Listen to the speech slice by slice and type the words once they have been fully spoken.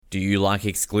Do you like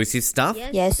exclusive stuff?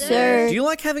 Yes, sir. Do you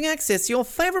like having access to your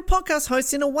favourite podcast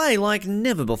hosts in a way like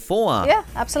never before? Yeah,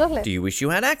 absolutely. Do you wish you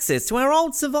had access to our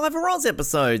old Survivor Oz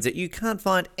episodes that you can't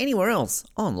find anywhere else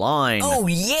online? Oh,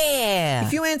 yeah!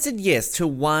 If you answered yes to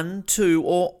one, two,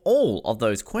 or all of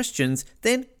those questions,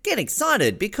 then get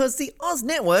excited because the Oz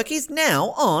Network is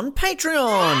now on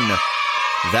Patreon.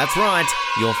 That's right,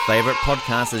 your favourite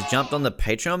podcast has jumped on the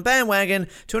Patreon bandwagon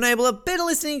to enable a better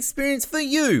listening experience for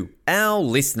you, our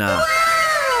listener.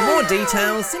 For more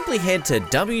details, simply head to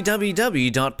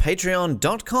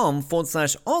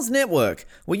www.patreon.com/Oz Network,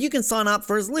 where you can sign up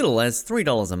for as little as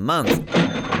 $3 a month.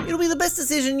 It'll be the best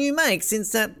decision you make since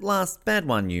that last bad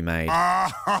one you made.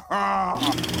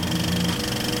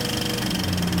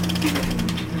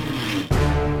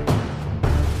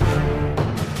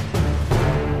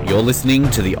 You're listening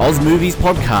to the Oz Movies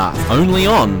Podcast, only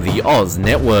on the Oz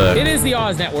Network. It is the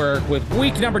Oz Network with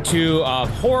week number 2 of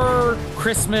Horror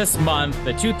Christmas Month.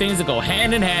 The two things that go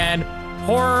hand in hand,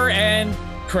 horror and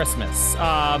Christmas.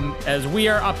 As we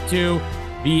are up to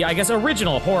the, I guess,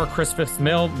 original horror Christmas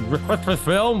film.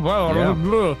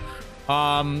 Yeah.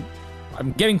 I'm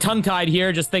getting tongue-tied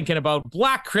here just thinking about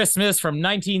Black Christmas from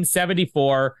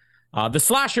 1974. The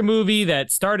slasher movie that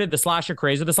started the slasher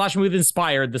craze, or the slasher movie that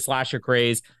inspired the slasher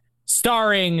craze,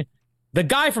 starring the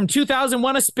guy from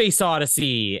 2001: A Space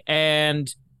Odyssey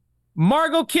and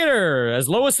Margot Kidder as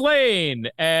Lois Lane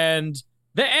and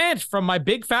the aunt from My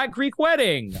Big Fat Greek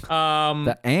Wedding.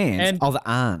 The aunt? The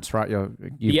aunt, right?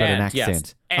 You've got an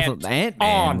accent. Yes. I thought the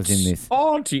Ant-Man was in this.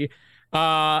 Auntie.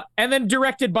 And then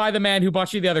directed by the man who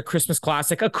brought you the other Christmas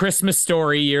classic, A Christmas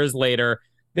Story, years later.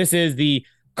 This is the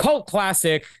cult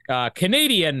classic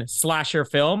Canadian slasher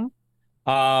film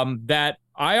that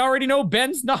I already know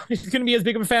Ben's not going to be as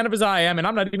big of a fan of as I am, and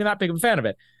I'm not even that big of a fan of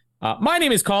it. My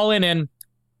name is Colin, and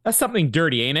that's something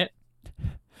dirty, ain't it?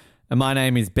 And my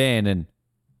name is Ben, and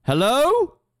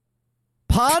hello?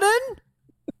 Pardon?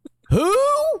 Who?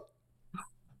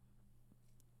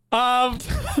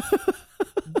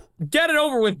 Get it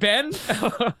over with, Ben.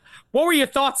 What were your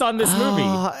thoughts on this movie?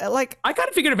 I kind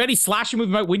of figured if any slasher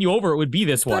movie might win you over, it would be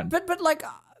this one. But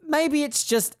maybe it's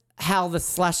just how the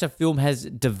slasher film has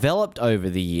developed over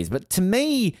the years. But to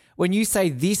me, when you say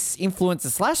this influenced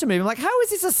a slasher movie, I'm like, how is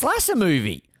this a slasher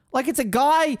movie? Like, it's a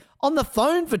guy on the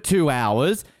phone for 2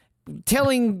 hours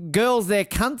telling girls they're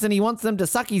cunts and he wants them to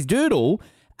suck his doodle.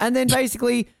 And then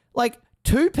basically,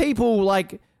 two people,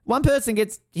 one person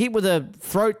gets hit with a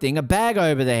throat thing, a bag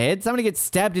over their head. Somebody gets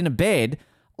stabbed in a bed.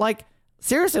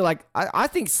 Seriously, I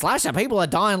think slasher people are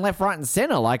dying left, right, and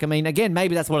center. Again,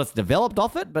 maybe that's what it's developed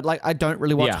off it, but I don't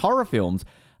really watch horror films.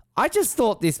 I just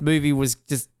thought this movie was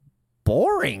just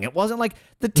boring. It wasn't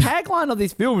the tagline of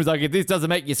this film was if this doesn't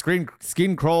make your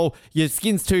skin crawl, your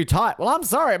skin's too tight. Well, I'm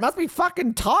sorry, it must be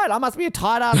fucking tight. I must be a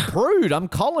tight-ass prude. I'm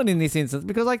Colin in this instance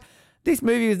because this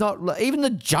movie is not even the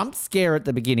jump scare at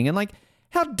the beginning and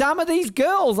how dumb are these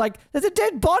girls? There's a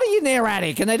dead body in their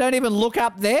attic and they don't even look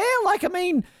up there.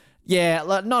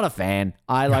 Yeah, not a fan.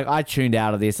 I tuned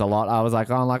out of this a lot. I was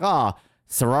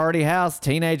sorority house,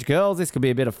 teenage girls. This could be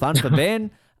a bit of fun for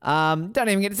Ben. Don't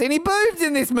even get to see any boobs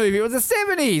in this movie. It was the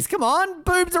 70s. Come on,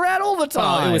 boobs are out all the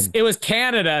time. It was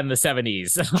Canada in the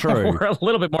 70s. True. We're a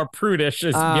little bit more prudish,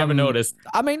 as you haven't noticed.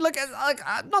 Look,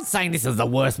 I'm not saying this is the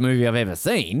worst movie I've ever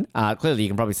seen. Clearly, you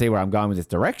can probably see where I'm going with this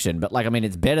direction. But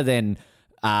it's better than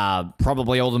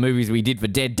probably all the movies we did for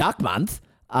Dead Duck Month.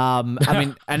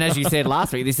 And as you said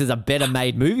last week, this is a better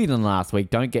made movie than last week.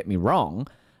 Don't get me wrong.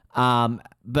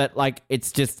 But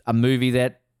it's just a movie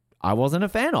that I wasn't a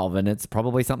fan of. And it's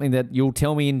probably something that you'll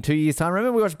tell me in 2 years' time.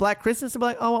 Remember we watched Black Christmas? I'm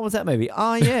oh, what was that movie?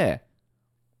 Oh, yeah.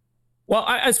 Well,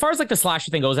 as far as the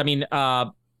slasher thing goes,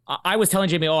 I was telling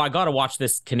Jamie, I got to watch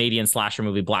this Canadian slasher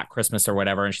movie, Black Christmas or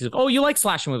whatever. And she's like, oh, you like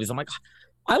slasher movies? I'm like,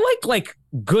 I like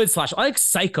good slasher. I like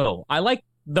Psycho. I like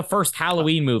the first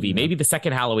Halloween movie, maybe the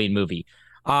second Halloween movie.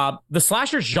 The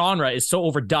slasher genre is so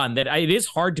overdone that it is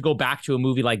hard to go back to a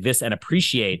movie like this and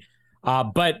appreciate.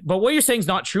 But what you're saying is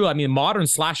not true. Modern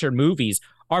slasher movies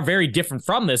are very different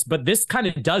from this, but this kind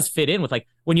of does fit in with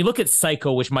when you look at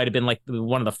Psycho, which might have been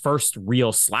one of the first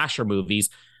real slasher movies.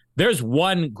 There's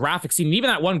one graphic scene, and even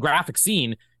that one graphic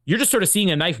scene, you're just sort of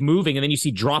seeing a knife moving, and then you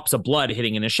see drops of blood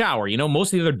hitting in a shower.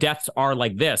 Most of the other deaths are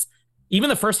like this. Even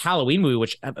the first Halloween movie,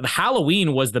 which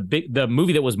Halloween was the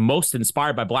movie that was most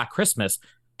inspired by Black Christmas,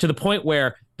 to the point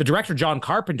where the director John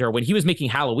Carpenter, when he was making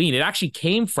Halloween, it actually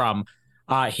came from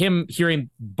him hearing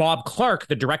Bob Clark,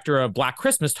 the director of Black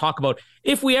Christmas, talk about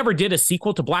if we ever did a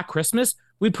sequel to Black Christmas,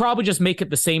 we'd probably just make it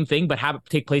the same thing, but have it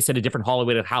take place at a different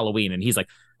holiday at Halloween. And he's like,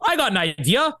 I got an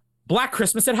idea. Black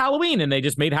Christmas at Halloween, and they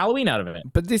just made Halloween out of it.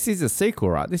 But this is a sequel,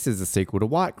 right? This is a sequel to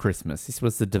White Christmas. This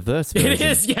was the diverse version. It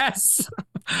is, yes.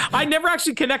 I never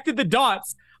actually connected the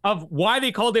dots of why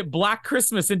they called it Black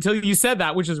Christmas until you said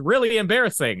that, which is really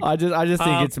embarrassing. I just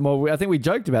think it's more. I think we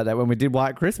joked about that when we did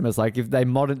White Christmas. Like if they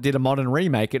did a modern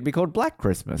remake, it'd be called Black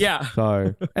Christmas. Yeah.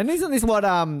 So, and isn't this what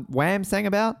Wham sang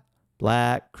about?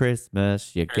 Black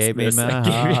Christmas, you gave me my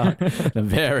heart. The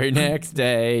very next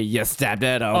day, you stabbed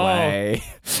it away.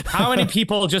 How many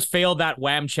people just failed that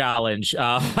Wham challenge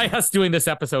by us doing this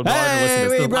episode? Hey,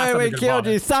 we killed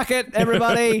you. Suck it,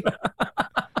 everybody.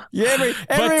 Every week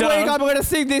I'm going to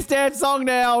sing this dance song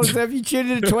now. So if you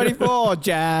tune into 24,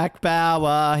 Jack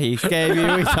Bauer, he gave you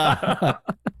his heart.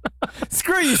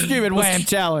 Screw you, stupid Wham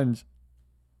challenge.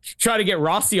 Try to get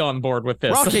Rossi on board with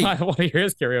this. Rocky. I want to hear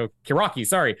his karaoke. Rocky,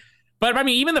 sorry. But I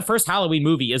mean, even the first Halloween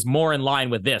movie is more in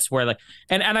line with this, where like,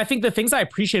 and I think the things I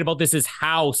appreciate about this is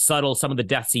how subtle some of the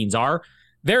death scenes are.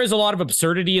 There is a lot of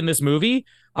absurdity in this movie.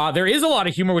 There is a lot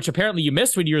of humor, which apparently you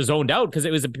missed when you were zoned out because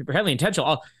it was apparently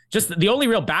intentional. Just the only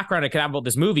real background I can have about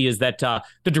this movie is that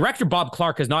the director, Bob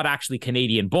Clark, is not actually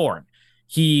Canadian born.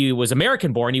 He was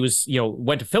American born. He was,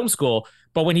 went to film school.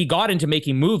 But when he got into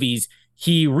making movies,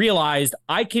 he realized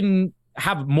I can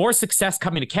have more success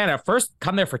coming to Canada. First,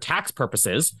 come there for tax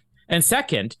purposes. And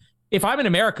second, if I'm in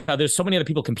America, there's so many other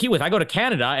people to compete with. I go to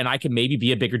Canada and I can maybe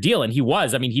be a bigger deal. And he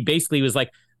was. I mean, he basically was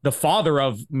like the father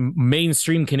of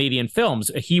mainstream Canadian films.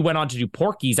 He went on to do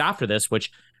Porky's after this, which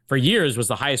for years was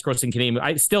the highest grossing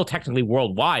Canadian, still technically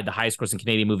worldwide, the highest grossing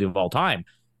Canadian movie of all time.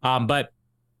 But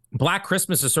Black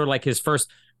Christmas is sort of like his first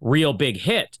real big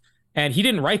hit. And he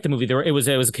didn't write the movie. It was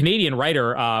a Canadian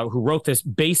writer who wrote this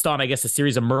based on, I guess, a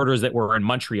series of murders that were in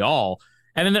Montreal.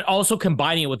 And then also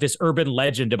combining it with this urban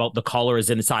legend about the caller is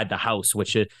inside the house,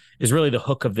 which is really the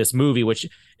hook of this movie, which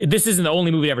this isn't the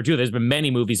only movie to ever do. There's been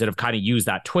many movies that have kind of used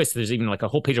that twist. There's even like a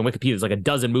whole page on Wikipedia. There's like a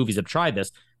dozen movies that have tried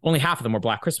this. Only half of them were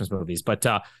Black Christmas movies. But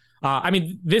I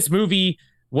mean, this movie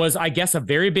was, I guess, a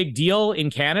very big deal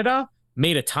in Canada,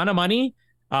 made a ton of money.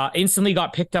 Instantly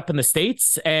got picked up in the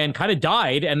States and kind of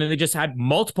died. And then they just had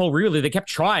multiple, really, they kept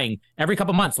trying every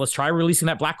couple months. Let's try releasing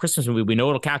that Black Christmas movie. We know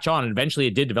it'll catch on. And eventually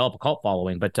it did develop a cult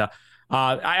following. But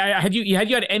had you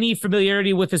had any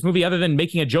familiarity with this movie other than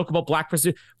making a joke about Black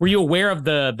Christmas? Were you aware of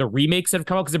the remakes that have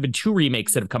come out? Because there have been 2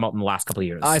 remakes that have come out in the last couple of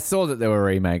years. I saw that there were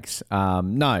remakes.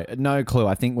 No clue.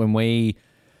 I think when we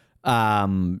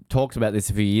talked about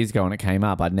this a few years ago when it came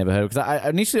up, I'd never heard of it. Because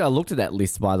initially I looked at that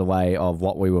list, by the way, of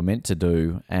what we were meant to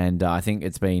do, and I think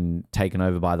it's been taken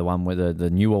over by the one with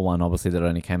the newer one, obviously, that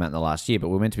only came out in the last year, but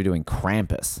we're meant to be doing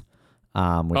Krampus.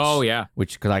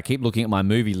 Which, because I keep looking at my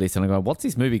movie list and I go, what's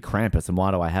this movie Krampus and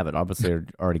why do I have it? Obviously I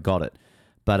already got it.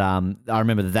 But I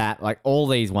remember that, like all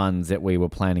these ones that we were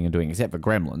planning on doing, except for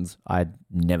Gremlins, I'd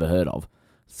never heard of.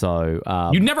 So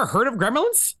you'd never heard of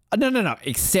Gremlins? No.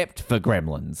 Except for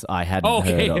Gremlins, I hadn't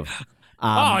heard of.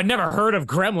 I never heard of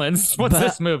Gremlins. What's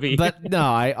this movie? But no,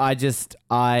 I'm just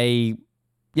not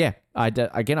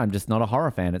a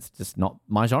horror fan. It's just not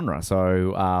my genre.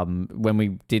 So when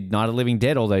we did Night of the Living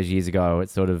Dead all those years ago,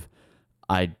 it's sort of,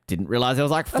 I didn't realize there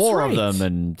was like 4 of them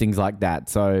and things like that.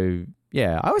 So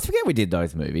yeah, I always forget we did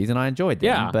those movies and I enjoyed them.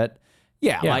 Yeah. But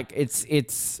like it's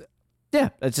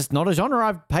just not a genre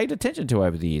I've paid attention to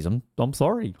over the years. I'm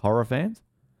sorry, horror fans.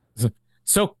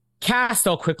 So cast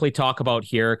I'll quickly talk about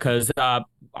here because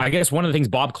I guess one of the things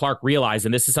Bob Clark realized,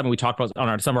 and this is something we talked about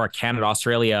on some of our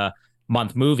Canada-Australia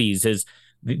month movies, is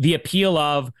the appeal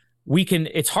of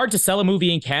it's hard to sell a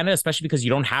movie in Canada, especially because you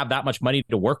don't have that much money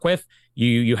to work with.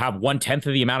 You have 1/10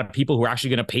 of the amount of people who are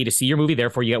actually going to pay to see your movie.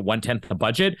 Therefore, you get 1/10 the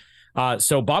budget.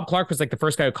 So Bob Clark was like the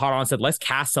first guy who caught on and said, let's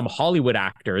cast some Hollywood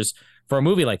actors for a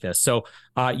movie like this. So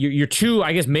your 2,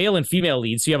 I guess, male and female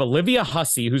leads. So you have Olivia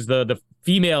Hussey, who's the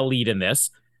female lead in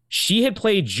this. She had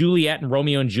played Juliet in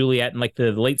Romeo and Juliet in like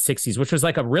the late 60s, which was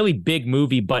like a really big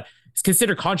movie, but it's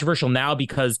considered controversial now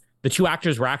because the 2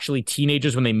 actors were actually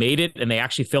teenagers when they made it and they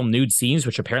actually filmed nude scenes,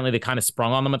 which apparently they kind of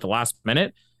sprung on them at the last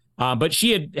minute. But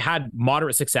she had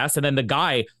moderate success. And then the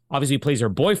guy, obviously, who plays her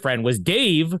boyfriend was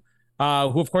Dave, who,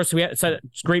 of course, we had such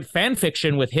great fan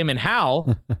fiction with him and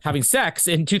Hal having sex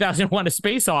in 2001: A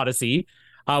Space Odyssey,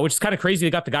 which is kind of crazy. They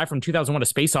got the guy from 2001: A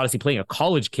Space Odyssey playing a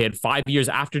college kid 5 years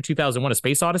after 2001: A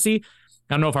Space Odyssey.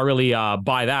 I don't know if I really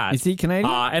buy that. Is he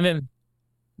Canadian? And then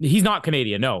he's not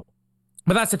Canadian, no.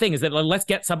 But that's the thing, is that let's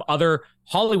get some other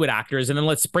Hollywood actors and then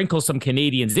let's sprinkle some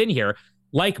Canadians in here,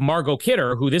 like Margot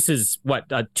Kidder, who this is,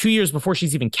 2 years before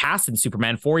she's even cast in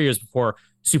Superman, 4 years before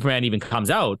Superman even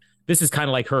comes out. This is kind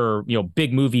of like her,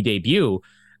 big movie debut.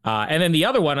 And then the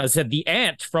other one, I said the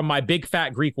aunt from My Big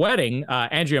Fat Greek Wedding,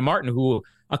 Andrea Martin, who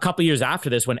a couple years after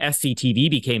this, when SCTV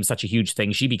became such a huge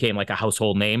thing, she became like a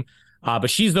household name. But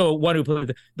she's the one who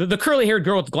played the curly-haired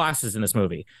girl with glasses in this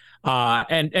movie.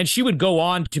 And she would go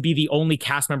on to be the only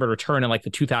cast member to return in like the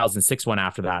 2006 one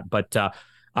after that. But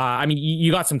I mean,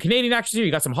 you got some Canadian actors here,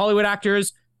 you got some Hollywood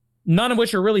actors, none of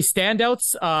which are really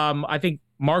standouts. I think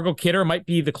Margot Kidder might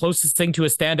be the closest thing to a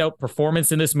standout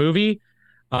performance in this movie.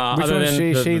 Which one is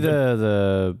she? She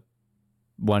the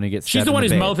one who gets. She's the one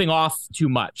who's bed. mouthing off too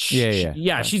much.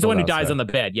 Yeah. She's the one who dies on the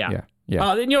bed. Yeah.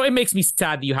 It makes me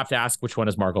sad that you have to ask which one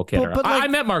is Margot Kidder. But I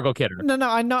met Margot Kidder. No,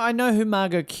 I know who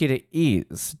Margot Kidder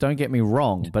is. Don't get me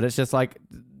wrong, but it's just like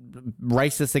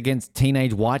racist against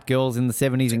teenage white girls in the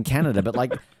 70s in Canada. But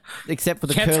like, except for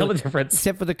the Can't tell the difference.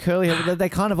 Except for the curly hair, they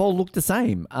kind of all look the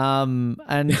same.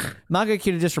 And Margot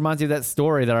Kidder just reminds me of that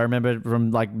story that I remember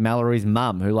from like Mallory's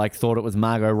mum, who like thought it was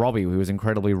Margot Robbie, who was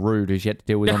incredibly rude, who she had to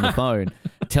deal with on the phone,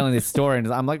 telling this story.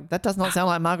 And I'm like, that does not sound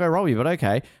like Margot Robbie, but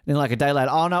okay. And then like a day later,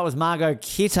 oh no, it was Margot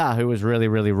Kidder who was really,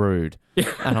 really rude.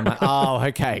 And I'm like, oh,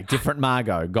 okay, different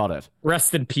Margot, got it.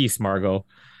 Rest in peace, Margot.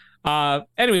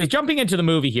 Anyway, jumping into the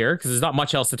movie here, because there's not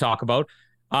much else to talk about.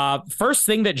 First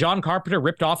thing that John Carpenter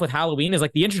ripped off with Halloween is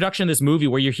like the introduction of this movie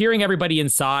where you're hearing everybody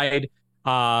inside.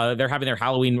 They're having their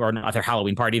Halloween, or not their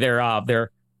Halloween party, their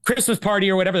Christmas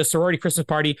party or whatever, the sorority Christmas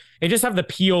party. And just have the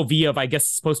POV of, I guess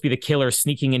it's supposed to be the killer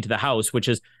sneaking into the house, which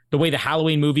is the way the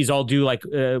Halloween movies all do. Like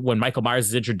when Michael Myers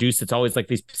is introduced, it's always like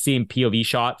these same POV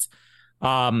shots.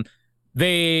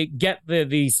 They get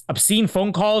these obscene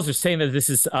phone calls. They're saying that this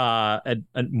is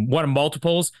one of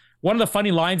multiples. One of the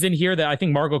funny lines in here that I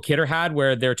think Margot Kidder had,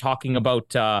 where they're talking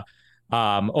about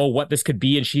what this could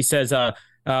be, and she says,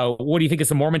 "What do you think is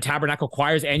the Mormon Tabernacle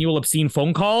Choir's annual obscene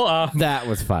phone call?" That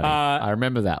was funny. I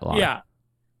remember that line. Yeah.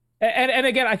 And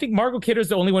again, I think Margot Kidder is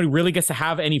the only one who really gets to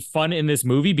have any fun in this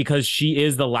movie because she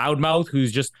is the loudmouth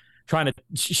who's just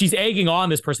she's egging on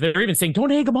this person. They're even saying,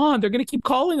 "Don't egg them on. They're going to keep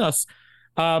calling us."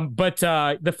 But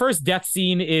the first death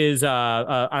scene is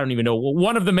I don't even know,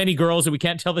 one of the many girls that we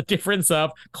can't tell the difference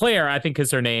of. Claire, I think,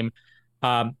 is her name.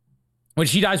 When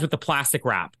she dies with the plastic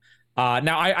wrap.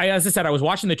 Now, I as I said, I was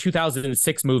watching the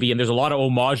 2006 movie, and there's a lot of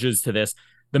homages to this.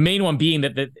 The main one being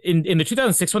that in the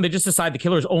 2006 one, they just decide the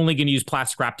killer is only going to use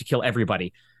plastic wrap to kill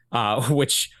everybody,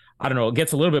 which I don't know, it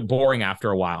gets a little bit boring after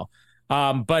a while.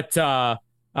 But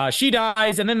she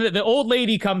dies, and then the old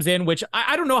lady comes in, which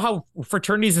I don't know how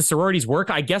fraternities and sororities work.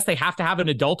 I guess they have to have an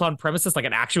adult on premises, like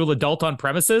an actual adult on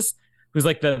premises, who's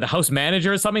like the house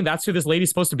manager or something. That's who this lady's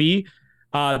supposed to be.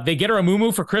 They get her a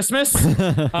muumuu for Christmas.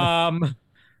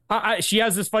 She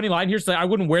has this funny line here. She's like, "I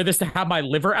wouldn't wear this to have my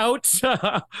liver out,"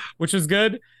 which is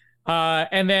good.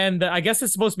 And then I guess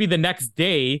it's supposed to be the next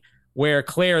day where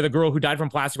Claire, the girl who died from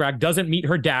plastic wrap, doesn't meet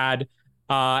her dad.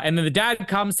 And then the dad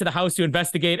comes to the house to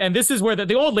investigate. And this is where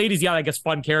the old lady's, I guess,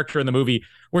 fun character in the movie,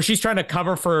 where she's trying to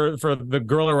cover for the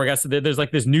girl, or I guess there's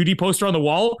like this nudie poster on the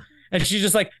wall. And she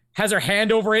just like has her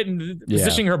hand over it and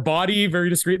positioning her body very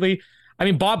discreetly. I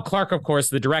mean, Bob Clark, of course,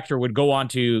 the director, would go on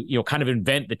to, kind of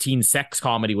invent the teen sex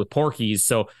comedy with Porky's.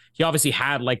 So he obviously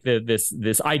had like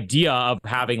this idea of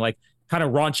having like kind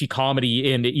of raunchy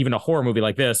comedy in even a horror movie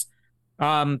like this.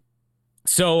 When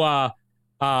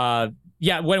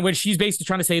she's basically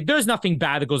trying to say there's nothing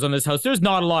bad that goes on in this house, there's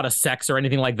not a lot of sex or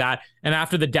anything like that. And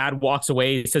after the dad walks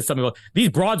away, he says something about these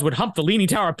broads would hump the Leaning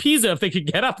Tower of Pisa if they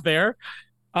could get up there.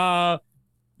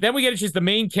 Then we get she's the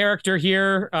main character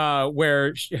here,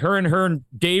 where her and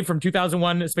Dave from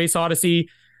 2001: A Space Odyssey,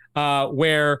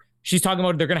 where she's talking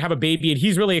about they're going to have a baby, and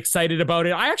he's really excited about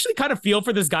it. I actually kind of feel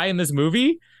for this guy in this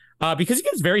movie because he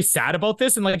gets very sad about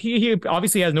this, and like he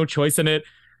obviously has no choice in it.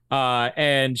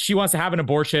 And she wants to have an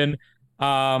abortion.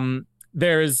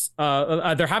 They're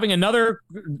having another,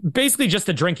 basically just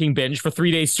a drinking binge for 3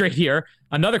 days straight here.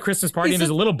 Another Christmas party, and there's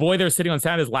a little boy there sitting on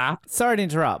Santa's lap. Sorry to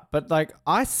interrupt, but like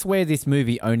I swear this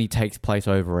movie only takes place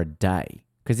over a day.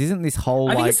 Because isn't this whole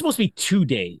I think it's supposed to be 2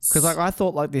 days. Because like I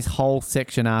thought like this whole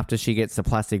section after she gets the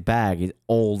plastic bag is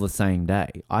all the same day.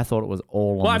 I thought it was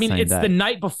all on the same day. Well, I mean, it's the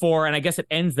night before, and I guess it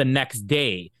ends the next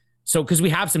day. So, because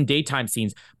we have some daytime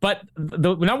scenes. But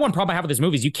the number one problem I have with this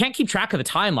movie is you can't keep track of the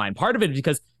timeline. Part of it is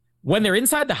because when they're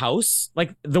inside the house,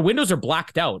 like the windows are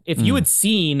blacked out. If you had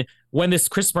seen when this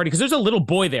Christmas party, because there's a little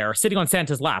boy there sitting on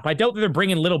Santa's lap. I doubt that they're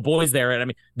bringing little boys there. And I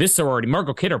mean, this sorority,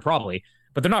 Margot Kidder probably,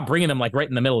 but they're not bringing them like right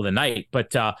in the middle of the night.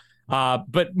 But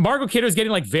Margot Kidder is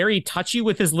getting like very touchy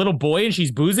with this little boy, and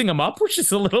she's boozing him up, which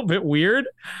is a little bit weird.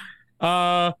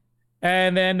 And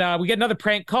then we get another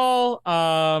prank call.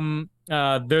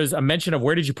 There's a mention of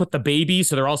where did you put the baby?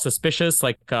 So they're all suspicious.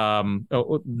 Like,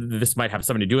 this might have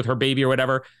something to do with her baby or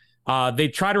whatever. They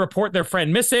try to report their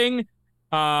friend missing.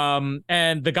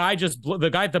 And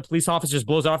the police officer just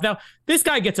blows it off. Now, this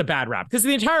guy gets a bad rap because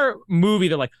the entire movie,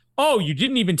 they're like, oh, you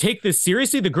didn't even take this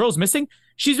seriously? The girl's missing?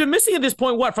 She's been missing at this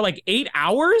point, for like 8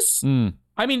 hours?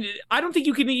 I mean, I don't think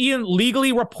you can even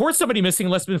legally report somebody missing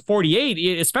in less than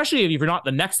 48, especially if you're not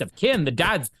the next of kin. The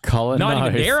dad's not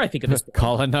even there, I think, at this point.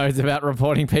 Colin knows about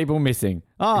reporting people missing.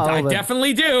 I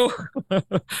definitely do.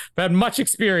 I've had much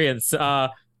experience.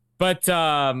 But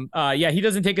he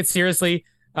doesn't take it seriously.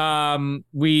 I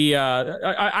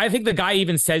think the guy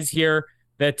even says here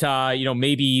that,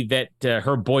 maybe that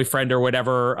her boyfriend or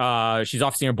whatever, she's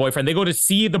off seeing her boyfriend. They go to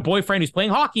see the boyfriend who's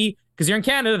playing hockey because you're in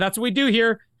Canada. That's what we do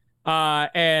here.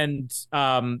 And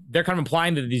they're kind of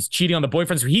implying that he's cheating on the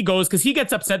boyfriend. So he goes because he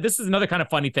gets upset. This is another kind of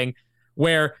funny thing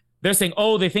where they're saying,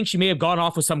 oh, they think she may have gone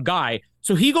off with some guy.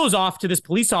 So he goes off to this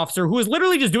police officer who is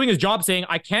literally just doing his job saying,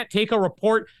 I can't take a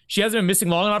report. She hasn't been missing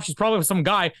long enough. She's probably with some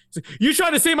guy. Like, you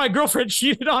trying to say my girlfriend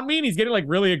cheated on me? And he's getting like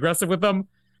really aggressive with them.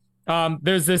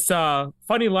 There's this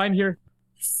funny line here.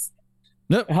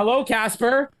 Nope. Hello,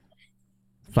 Casper.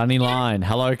 Funny line.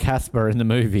 Hello, Casper in the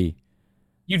movie.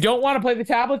 You don't want to play the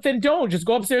tablet? Then don't. Just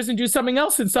go upstairs and do something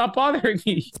else and stop bothering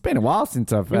me. It's been a while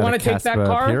since I've had a Casper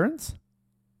appearance.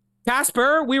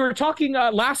 Casper, we were talking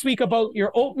last week about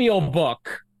your oatmeal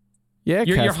book. Yeah,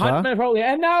 your hunt,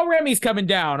 and now Remy's coming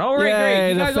down. All right,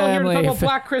 great. You guys all here to talk about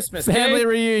Black Christmas. Family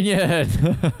reunion.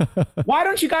 Why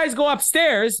don't you guys go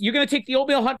upstairs? You're going to take the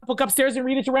oatmeal hunt book upstairs and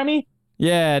read it to Remy?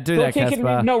 Yeah, do that,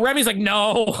 Casper. No, Remy's like,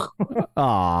 no.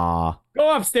 Aw.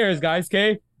 Go upstairs, guys,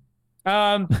 okay?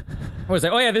 What was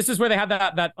that? Oh, yeah, this is where they had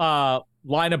that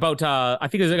line about, I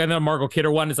think there's another Margot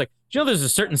Kidder one. It's like, do you know there's a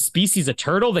certain species of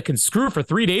turtle that can screw for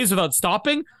 3 days without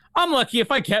stopping? I'm lucky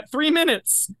if I get 3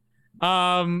 minutes.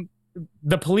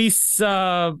 The police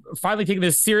finally taking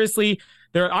this seriously.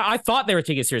 I thought they were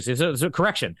taking it seriously. So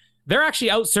correction. They're actually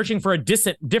out searching for a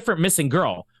different missing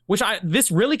girl, which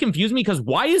this really confused me because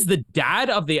why is the dad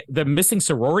of the missing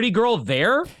sorority girl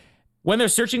there when they're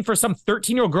searching for some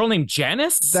 13-year-old girl named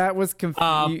Janice? That was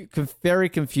very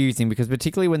confusing because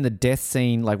particularly when the death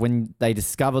scene, like when they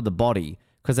discover the body,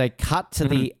 because they cut to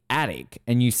the attic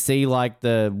and you see like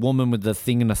the woman with the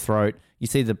thing in the throat, you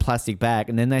see the plastic bag,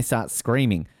 and then they start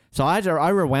screaming. So I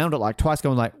rewound it like twice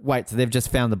going like, wait, so they've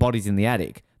just found the bodies in the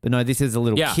attic. But no, this is a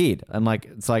little kid. And like,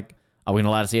 it's like, are we not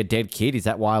allowed to see a dead kid? Is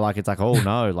that why like it's like, oh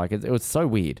no, like it was so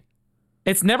weird.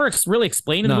 It's never really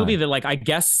explained in the movie that like, I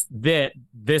guess that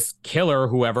this killer,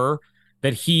 whoever,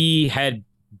 that he had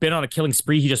been on a killing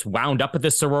spree. He just wound up at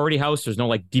this sorority house. There's no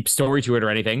like deep story to it or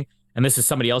anything. And this is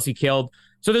somebody else he killed.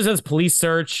 So there's this police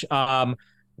search.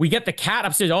 We get the cat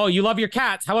upstairs. Oh, you love your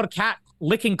cats. How about a cat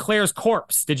licking Claire's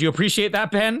corpse? Did you appreciate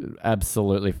that, Ben?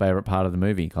 Absolutely favorite part of the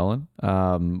movie, Colin.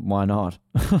 Why not?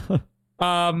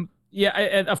 Yeah,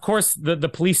 and of course, the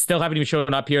police still haven't even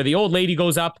shown up here. The old lady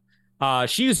goes up.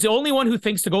 She's the only one who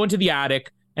thinks to go into the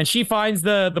attic, and she finds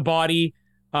the body.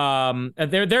 And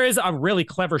there is a really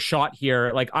clever shot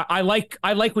here. Like I like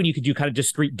when you could do kind of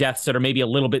discreet deaths that are maybe a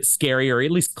little bit scary or at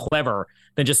least clever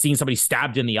than just seeing somebody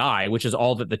stabbed in the eye, which is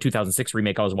all that the 2006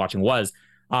 remake I was watching was.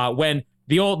 When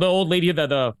the old lady,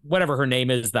 the whatever her name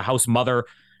is, the house mother,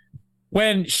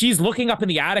 when she's looking up in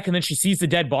the attic and then she sees the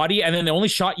dead body, and then the only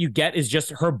shot you get is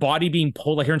just her body being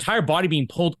pulled, like her entire body being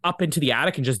pulled up into the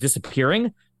attic and just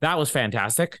disappearing. That was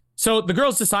fantastic. So the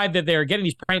girls decide that they're getting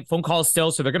these prank phone calls still,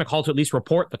 so they're going to call to at least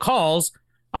report the calls.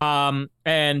 There's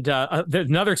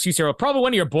another excuse here. Probably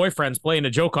one of your boyfriends playing a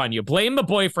joke on you. Blame the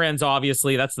boyfriends,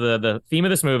 obviously. That's the theme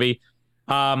of this movie.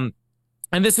 And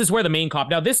this is where the main cop...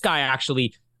 Now, this guy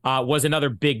actually was another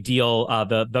big deal.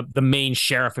 The main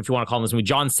sheriff, if you want to call him this movie,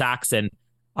 John Saxon.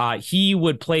 He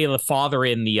would play the father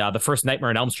in the first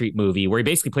Nightmare on Elm Street movie, where he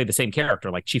basically played the same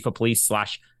character, like chief of police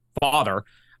 / father.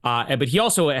 But he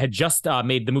also had just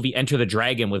made the movie Enter the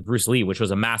Dragon with Bruce Lee, which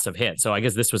was a massive hit. So I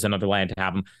guess this was another land to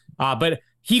have him. But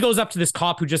he goes up to this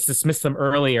cop who just dismissed them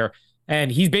earlier,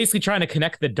 and he's basically trying to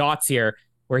connect the dots here,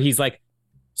 where he's like,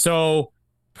 so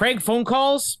prank phone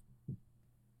calls,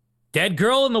 dead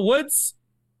girl in the woods,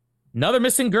 another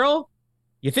missing girl.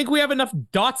 You think we have enough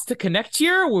dots to connect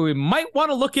here where we might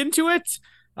want to look into it?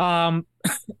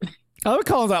 I love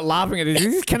Colin's like laughing at this.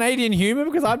 Is this Canadian humor?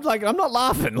 Because I'm not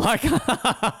laughing. Like,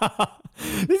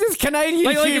 this is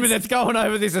Canadian humor that's going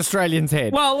over this Australian's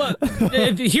head. Well, look,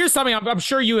 here's something I'm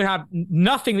sure you would have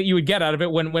nothing that you would get out of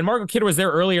it. When Margot Kidder was there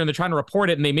earlier and they're trying to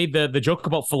report it and they made the joke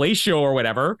about fellatio or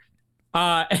whatever.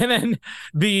 And then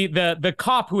the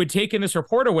cop who had taken this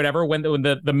report or whatever, when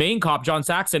the main cop, John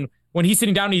Saxon, when he's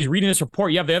sitting down and he's reading this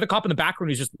report, you have the other cop in the background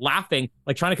who's just laughing,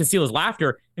 like trying to conceal his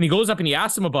laughter. And he goes up and he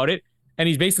asks him about it. and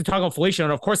he's basically talking about fellatio.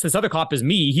 And of course, this other cop is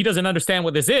me. He doesn't understand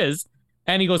what this is.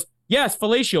 And he goes, yes,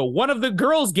 fellatio. One of the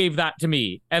girls gave that to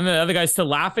me. And the other guy's still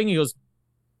laughing. He goes,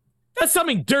 that's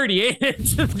something dirty, ain't it?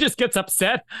 Just gets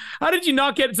upset. How did you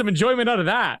not get some enjoyment out of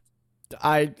that?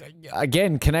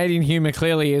 Again, Canadian humor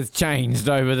clearly has changed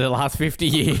over the last 50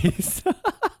 years.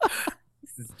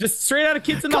 Just straight out of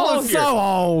Kids in the Hall. Colin's so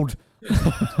old.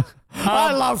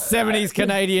 I love 70s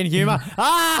Canadian humor.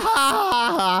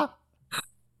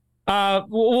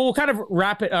 We'll kind of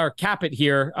wrap it or cap it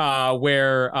here,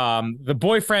 where the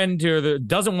boyfriend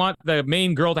doesn't want the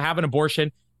main girl to have an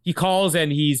abortion. He calls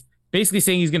and he's basically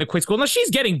saying he's going to quit school. Now she's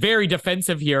getting very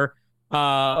defensive here.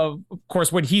 Of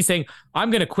course, when he's saying,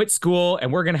 I'm going to quit school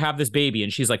and we're going to have this baby.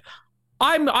 And she's like,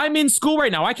 I'm in school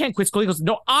right now. I can't quit school. He goes,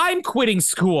 no, I'm quitting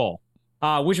school.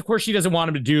 Which of course she doesn't want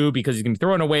him to do because he's going to be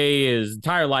throwing away his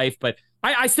entire life. But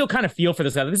I still kind of feel for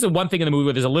this guy. This is one thing in the movie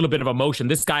where there's a little bit of emotion.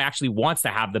 This guy actually wants to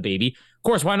have the baby. Of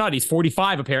course, why not? He's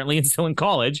 45 apparently and still in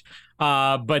college.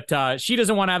 But she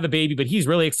doesn't want to have the baby, but he's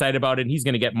really excited about it. And he's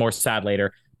going to get more sad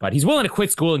later. But he's willing to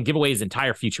quit school and give away his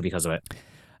entire future because of it.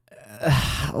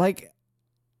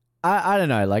 I don't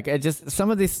know. Like, it just,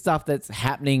 some of this stuff that's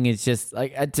happening is just,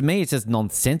 like, to me, it's just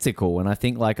nonsensical. And I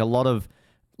think, like, a lot of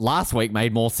last week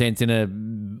made more sense in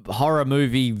a horror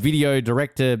movie video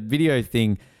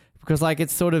thing, because, like,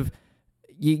 it's sort of,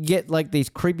 you get, like, these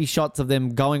creepy shots of them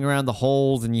going around the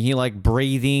halls and you hear, like,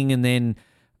 breathing, and then,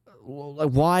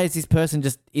 like, why is this person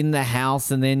just in the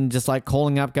house and then just, like,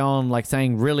 calling up, going, like,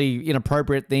 saying really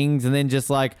inappropriate things, and then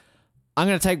just, like, I'm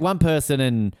going to take one person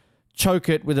and choke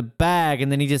it with a bag,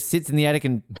 and then he just sits in the attic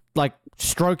and, like,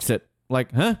 strokes it.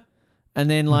 Like, huh? And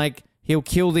then, like, he'll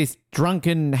kill this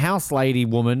drunken house lady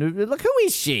woman. Like, who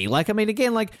is she? Like, I mean,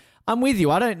 again, like, I'm with you.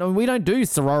 We don't do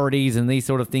sororities and these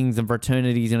sort of things and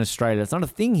fraternities in Australia. It's not a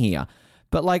thing here.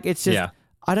 But, like, it's just,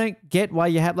 I don't get why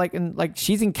you have, like, and, like,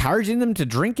 she's encouraging them to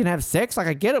drink and have sex. Like,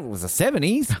 I get it was the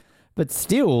 70s, but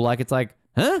still, like, it's like,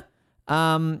 huh?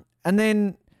 And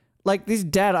then, like, this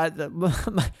dad,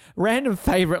 my random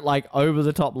favorite, like,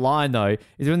 over-the-top line, though,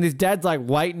 is when this dad's, like,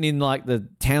 waiting in, like, the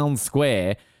town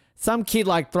square, some kid,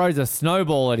 like, throws a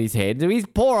snowball at his head. His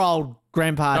poor old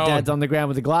dad's on the ground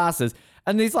with the glasses,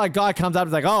 and this, like, guy comes up and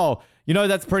is like, oh, you know,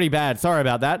 that's pretty bad. Sorry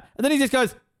about that. And then he just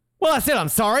goes, well, I said I'm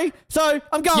sorry, so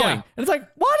I'm going. Yeah. And it's like,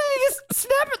 why did he just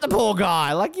snap at the poor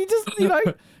guy? Like, you just, you know,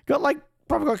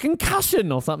 probably got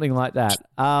concussion or something like that.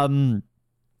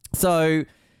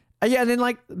 Yeah, and then,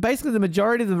 like, basically the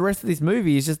majority of the rest of this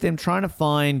movie is just them trying to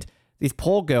find this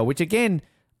poor girl, which, again,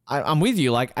 I'm with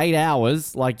you, like, 8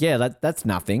 hours, like, yeah, that's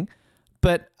nothing.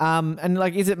 But, and,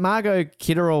 like, is it Margot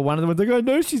Kidder or one of the ones, like, I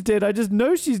know she's dead, I just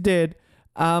know she's dead.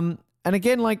 And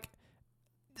again, like,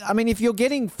 I mean, if you're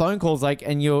getting phone calls, like,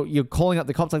 and you're calling up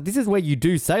the cops, like, this is where you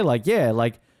do say, like, yeah,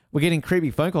 like, we're getting creepy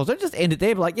phone calls. Don't just end it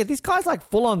there, but, like, yeah, this guy's, like,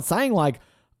 full on saying, like,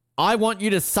 I want you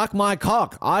to suck my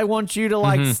cock. I want you to,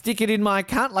 like, stick it in my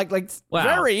cunt. Like,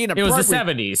 very inappropriate. It was the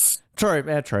 70s. True.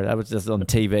 Yeah, true. That was just on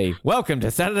TV. Welcome to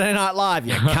Saturday Night Live,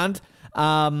 you cunt.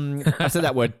 I've said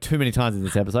that word too many times in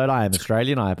this episode. I am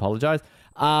Australian. I apologize.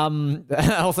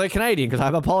 Also Canadian, because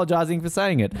I'm apologizing for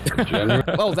saying it.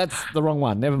 Well, that's the wrong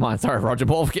one. Never mind. Sorry, Roger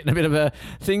Ball, for getting a bit of a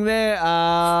thing there.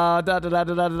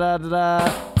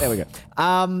 There we go.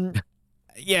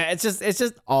 Yeah, it's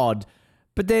just odd.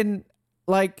 But then,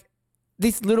 like,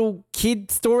 this little kid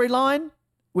storyline,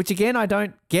 which again I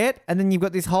don't get, and then you've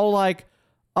got this whole, like,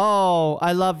 oh,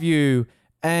 I love you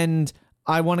and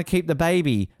I want to keep the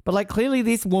baby, but, like, clearly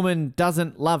this woman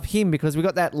doesn't love him, because we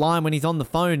got that line when he's on the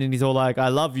phone and he's all like, I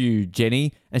love you,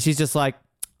 Jenny, and she's just like,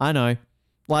 I know.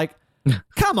 Like,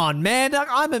 come on, man.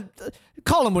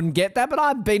 Colin wouldn't get that, but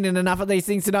I've been in enough of these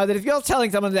things to know that if you're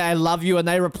telling someone that I love you and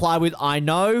they reply with I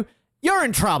know, you're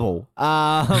in trouble.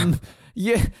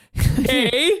 Yeah.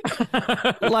 Hey.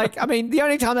 Like, I mean, the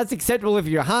only time that's acceptable if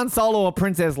you're Han Solo or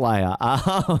Princess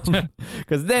Leia,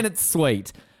 because then it's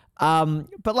sweet.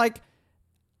 But, like,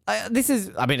 this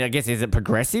is, I mean, I guess, is it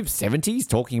progressive 70s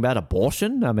talking about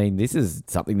abortion? I mean, this is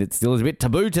something that still is a bit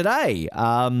taboo today.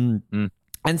 And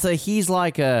so he's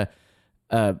like a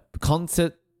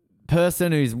concert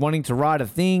person who's wanting to write a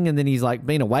thing, and then he's, like,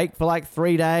 been awake for, like,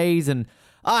 3 days, and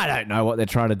I don't know what they're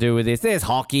trying to do with this. There's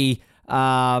hockey. So,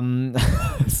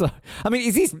 I mean,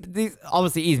 is this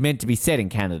obviously is meant to be set in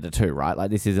Canada too, right?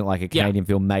 Like, this isn't like a Canadian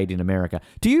film made in America.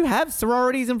 Do you have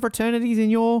sororities and fraternities in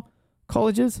your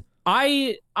colleges?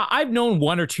 I've known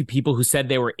one or two people who said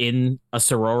they were in a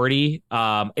sorority.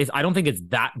 I don't think it's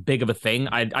that big of a thing.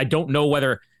 I don't know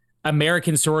whether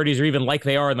American sororities are even like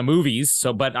they are in the movies.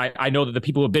 So, but I know that the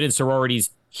people who have been in sororities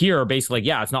here are basically like,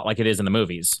 yeah, it's not like it is in the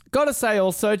movies. Gotta say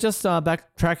also, just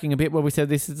backtracking a bit where we said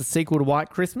this is a sequel to White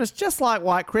Christmas, just like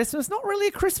White Christmas, not really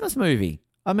a Christmas movie.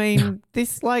 I mean,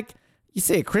 this, like, you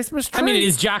see a Christmas tree. I mean,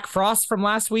 is Jack Frost from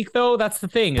last week, though? That's the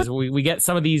thing, is we get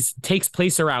some of these takes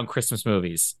place around Christmas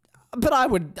movies. But I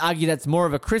would argue that's more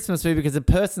of a Christmas movie because the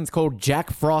person's called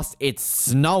Jack Frost, it's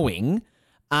snowing,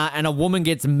 and a woman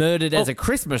gets murdered as a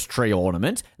Christmas tree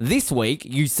ornament. This week,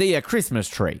 you see a Christmas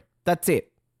tree. That's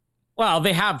it. Well,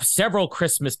 they have several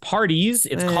Christmas parties.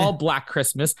 It's called Black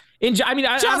Christmas. I'm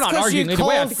not 'cause arguing you either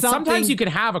way. I call think sometimes you can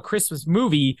have a Christmas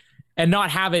movie and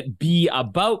not have it be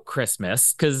about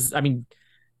Christmas. Because, I mean,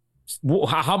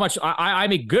 how much... I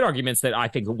make good arguments that I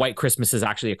think White Christmas is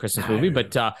actually a Christmas movie.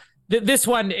 But this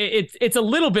one, it's a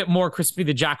little bit more crispy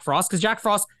than Jack Frost. Because Jack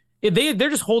Frost... They're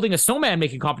just holding a snowman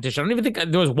making competition. I don't even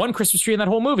think there was one Christmas tree in that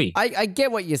whole movie. I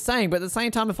get what you're saying, but at the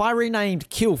same time, if I renamed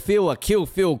Kill Phil a Kill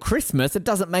Phil Christmas, it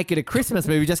doesn't make it a Christmas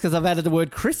movie just because I've added the word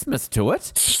Christmas to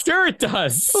it. Sure it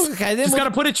does. Okay, then just got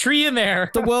to put a tree in there.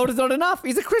 The world is not enough.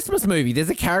 It's a Christmas movie. There's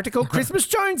a character called Christmas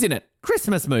Jones in it.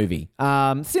 Christmas movie.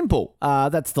 Simple.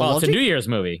 That's the logic. It's a New Year's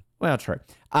movie. Well, true.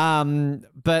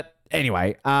 But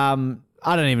anyway,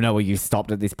 I don't even know where you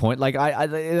stopped at this point. Like,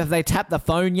 have they tapped the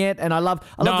phone yet? And I love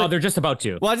they're just about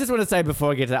to. Well, I just want to say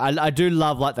before I get to that, I do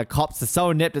love, like, the cops are so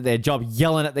inept at their job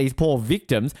yelling at these poor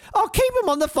victims. Oh, keep them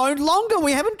on the phone longer.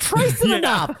 We haven't traced them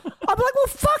enough. I'm like, well,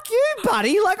 fuck you,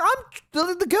 buddy. Like,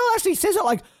 the girl actually says it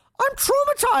like, I'm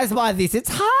traumatized by this.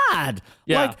 It's hard.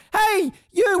 Yeah. Like, hey,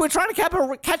 we're trying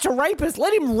to catch a rapist.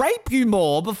 Let him rape you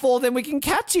more before then we can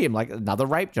catch him. Like, another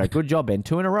rape joke. Good job, Ben.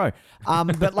 2 in a row.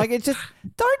 But, like, it's just,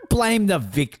 don't blame the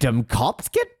victim, cops.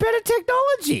 Get better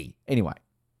technology. Anyway.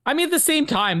 I mean, at the same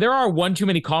time, there are one too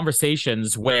many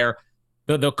conversations where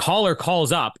the caller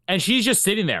calls up and she's just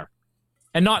sitting there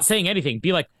and not saying anything.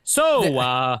 Be like,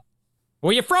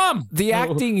 where you from? The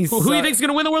acting is who do you think's going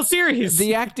to win the World Series?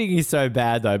 The acting is so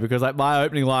bad, though, because, like, my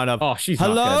opening line of, she's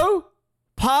hello? not good.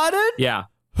 Pardon? Yeah.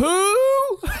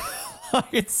 Who? Like,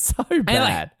 it's so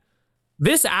bad. Like,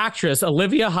 this actress,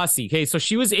 Olivia Hussey, okay, so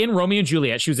she was in Romeo and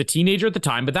Juliet. She was a teenager at the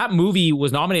time, but that movie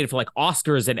was nominated for, like,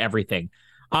 Oscars and everything.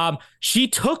 She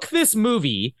took this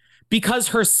movie because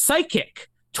her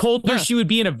psychic told her she would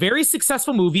be in a very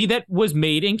successful movie that was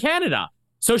made in Canada.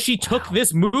 So she took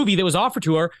this movie that was offered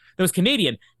to her that was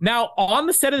Canadian. Now, on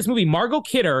the set of this movie, Margot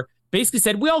Kidder basically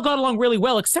said, we all got along really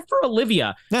well, except for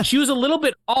Olivia. She was a little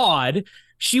bit odd.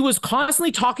 She was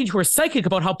constantly talking to her psychic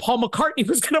about how Paul McCartney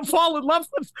was going to fall in love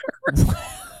with her.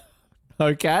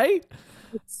 Okay.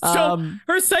 So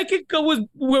her psychic got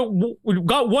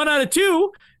 1 out of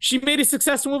 2. She made a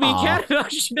successful movie in Canada.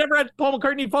 She never had Paul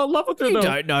McCartney fall in love with her, You though.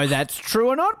 don't know that's true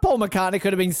or not. Paul McCartney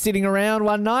could have been sitting around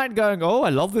one night going, I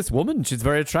love this woman. She's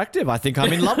very attractive. I think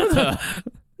I'm in love with her.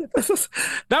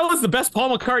 That was the best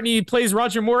Paul McCartney plays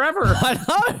Roger Moore ever. I know.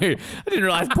 I didn't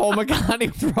realize Paul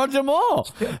McCartney was Roger Moore.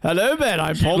 Hello, Ben.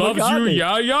 I'm Paul Loves McCartney.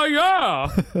 you, yeah.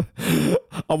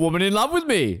 A woman in love with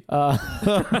me.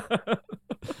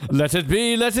 Let it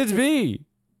be. Let it be.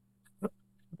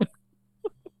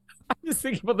 I'm just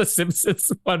thinking about the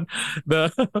Simpsons one,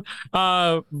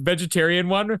 the vegetarian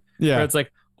one. Yeah. Where it's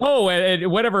like,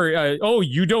 and whatever.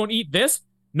 You don't eat this?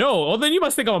 No. Well, then you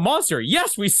must think I'm a monster.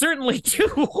 Yes, we certainly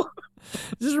do.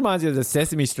 This reminds me of the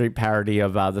Sesame Street parody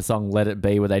of the song Let It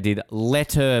Be, where they did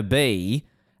Let Her Be,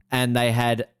 and they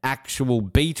had actual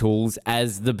Beatles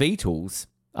as the Beatles.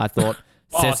 I thought,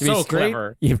 Sesame so Street,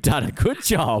 clever. You've done a good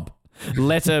job.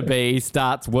 Let Her Be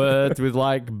starts words with,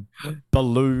 like,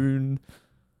 balloon.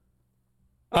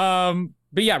 But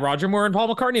yeah, Roger Moore and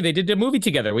Paul McCartney, they did a movie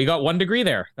together. We got 1 degree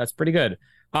there. That's pretty good.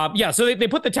 So they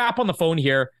put the tap on the phone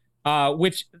here.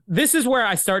 Which this is where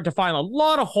I start to find a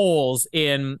lot of holes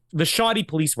in the shoddy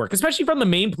police work, especially from the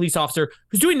main police officer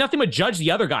who's doing nothing but judge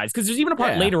the other guys. Because there's even a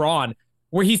part later on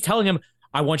where he's telling him,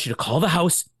 I want you to call the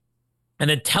house and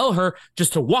then tell her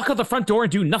just to walk out the front door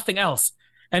and do nothing else.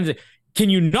 And can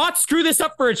you not screw this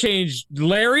up for a change,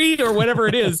 Larry, or whatever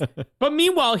it is? But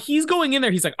meanwhile, he's going in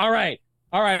there. He's like, all right,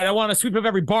 I want to sweep up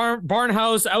every barn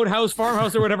house, outhouse,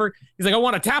 farmhouse, or whatever. He's like, I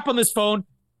want to tap on this phone.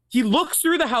 He looks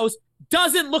through the house,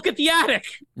 doesn't look at the attic.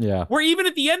 Yeah. Where even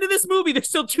at the end of this movie, there's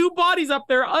still 2 bodies up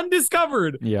there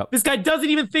undiscovered. Yep. This guy doesn't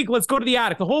even think, let's go to the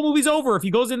attic. The whole movie's over if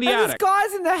he goes in the attic. This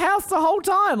guy's in the house the whole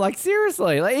time. Like,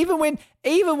 seriously. Like,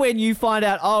 even when you find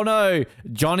out, oh no,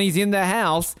 Johnny's in the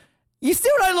house, you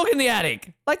still don't look in the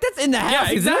attic. Like, that's in the house.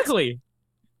 Yeah, exactly.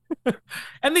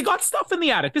 And they got stuff in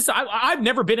the attic. I've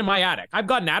never been in my attic. I've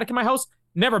got an attic in my house,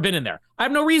 never been in there. I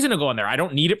have no reason to go in there. I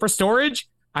don't need it for storage.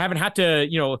 I haven't had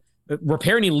to,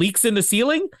 repair any leaks in the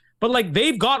ceiling. but like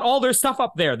they've got all their stuff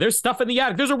up there. There's stuff in the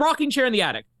attic. There's a rocking chair in the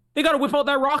attic. They got to whip out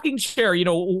that rocking chair,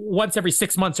 once every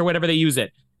 6 months or whatever they use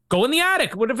it. Go in the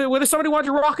attic. What if somebody wants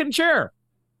a rocking chair?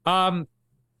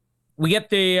 We get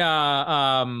the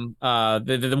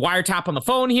wiretap on the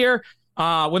phone here.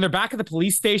 When they're back at the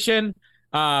police station,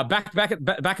 back at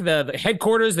the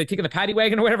headquarters, they take in the paddy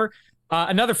wagon or whatever.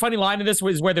 Another funny line in this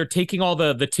was where they're taking all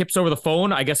the tips over the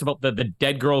phone, I guess, about the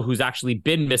dead girl who's actually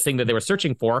been missing that they were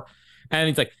searching for. And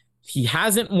he's like, he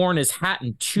hasn't worn his hat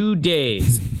in 2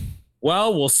 days.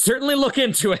 Well, we'll certainly look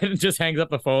into it, and just hangs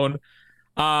up the phone.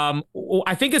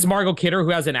 I think it's Margot Kidder who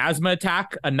has an asthma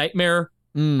attack, a nightmare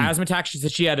asthma attack. She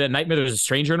said she had a nightmare. There was a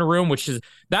stranger in her room, which is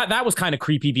that was kind of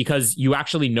creepy because you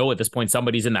actually know at this point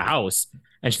somebody's in the house.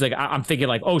 And she's like, I'm thinking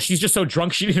like, oh, she's just so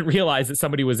drunk she didn't realize that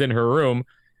somebody was in her room.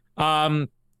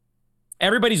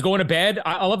 Everybody's going to bed.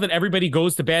 I love that everybody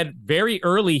goes to bed very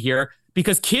early here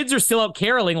because kids are still out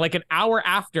caroling like an hour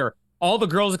after. All the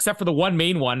girls, except for the one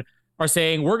main one, are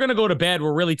saying, we're going to go to bed.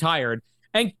 We're really tired.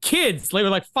 And kids, they were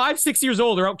like 5-6 years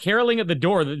old. They're out caroling at the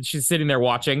door that she's sitting there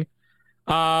watching.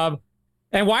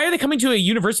 And why are they coming to a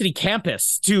university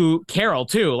campus to carol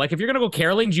too? Like if you're going to go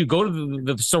caroling, do you go to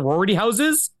the sorority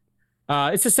houses?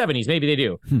 It's the 70s. Maybe they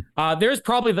do. There's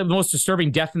probably the most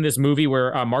disturbing death in this movie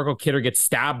where Margot Kidder gets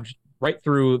stabbed right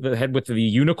through the head with the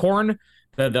unicorn,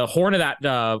 the horn of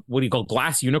that, what do you call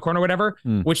glass unicorn or whatever,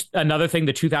 which another thing,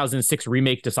 the 2006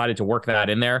 remake decided to work that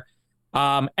in there.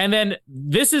 And then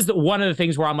this is one of the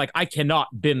things where I'm like, I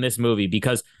cannot bin this movie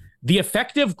because the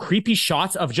effective creepy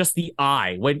shots of just the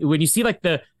eye, when you see like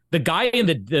the guy in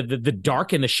the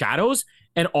dark in the shadows,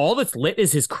 and all that's lit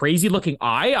is his crazy looking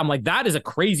eye. I'm like, that is a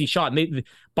crazy shot. And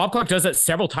Bob Clark does that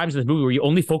several times in this movie where you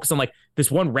only focus on like this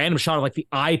one random shot of like the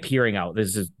eye peering out.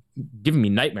 This is giving me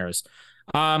nightmares.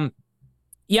 Yeah,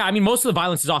 I mean, most of the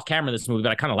violence is off camera in this movie,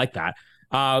 but I kind of like that.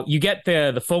 You get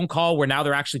the phone call where now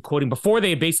they're actually quoting, before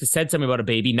they basically said something about a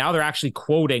baby, now they're actually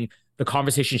quoting the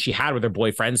conversation she had with her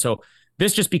boyfriend. So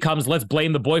this just becomes, let's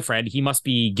blame the boyfriend. He must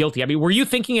be guilty. I mean, were you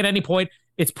thinking at any point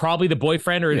it's probably the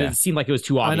boyfriend, or did it seem like it was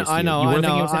too obvious? I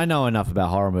know enough about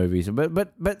horror movies, but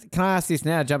can I ask this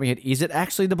now, jumping ahead, is it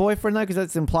actually the boyfriend though? Because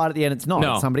that's implied at the end. It's not.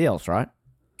 No. It's somebody else, right?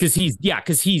 Because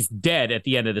he's dead at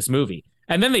the end of this movie,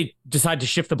 and then they decide to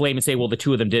shift the blame and say, well, the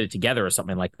two of them did it together or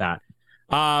something like that.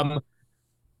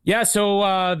 Yeah,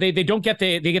 so they don't get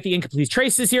they get the incomplete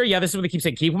traces here. Yeah, this is what they keep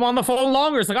saying. Keep them on the phone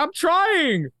longer. It's like, I'm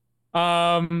trying.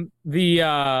 The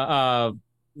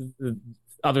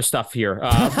other stuff here.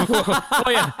 Oh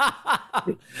yeah,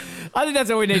 I think that's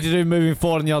what we need to do moving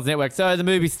forward on the Oz Network. So the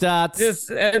movie starts.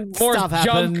 And more stuff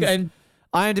junk happens. and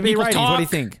IMDb ratings. talk. What do you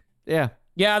think? Yeah.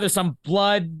 Yeah, there's some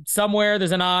blood somewhere.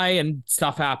 There's an eye and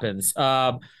stuff happens.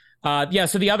 Yeah,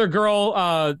 so the other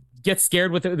girl gets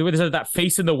scared with that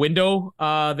face in the window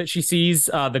that she sees.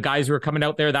 The guys who are coming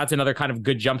out there. That's another kind of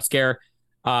good jump scare.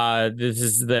 This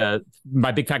is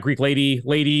my big fat Greek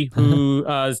lady who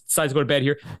decides to go to bed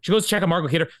here. She goes to check on Margot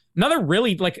Kidder. Another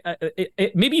really like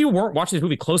maybe you weren't watching this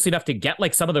movie closely enough to get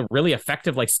like some of the really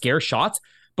effective like scare shots,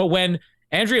 but when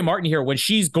Andrea Martin here, when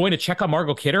she's going to check on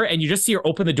Margot Kidder and you just see her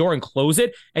open the door and close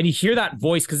it, and you hear that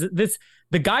voice, because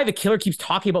the guy, the killer, keeps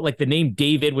talking about like the name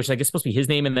David, which I guess is supposed to be his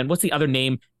name, and then what's the other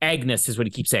name? Agnes is what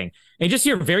he keeps saying. And you just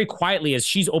hear very quietly as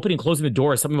she's opening and closing the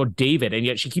door something about David, and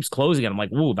yet she keeps closing it. I'm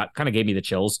like, ooh, that kind of gave me the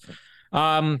chills.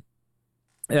 Then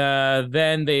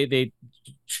they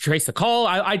trace the call.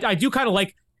 I do kind of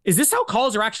like, is this how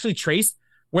calls are actually traced?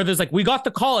 Where there's like, we got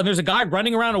the call and there's a guy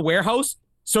running around a warehouse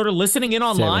sort of listening in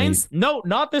on lines. No,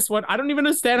 not this one. I don't even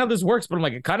understand how this works, but I'm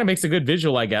like, it kind of makes a good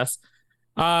visual, I guess.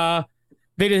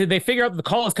 They figure out that the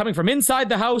call is coming from inside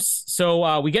the house.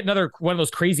 So we get another one of those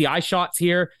crazy eye shots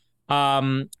here.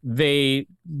 They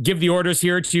give the orders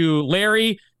here to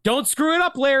Larry. Don't screw it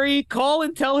up, Larry. Call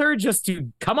and tell her just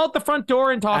to come out the front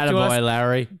door and talk to us. Attaboy,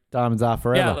 Larry. Diamonds are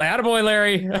forever. Yeah, attaboy,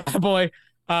 Larry. Attaboy.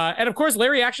 And of course,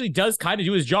 Larry actually does kind of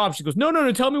do his job. She goes,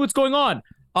 no, tell me what's going on.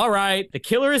 All right, the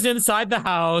killer is inside the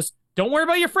house. Don't worry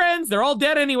about your friends. They're all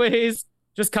dead anyways.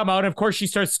 Just come out. And of course, she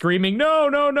starts screaming,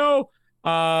 no.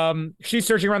 She's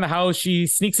searching around the house. She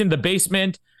sneaks into the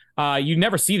basement. You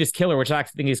never see this killer, which I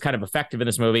actually think is kind of effective in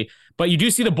this movie. But you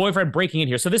do see the boyfriend breaking in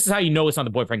here. So this is how you know it's not the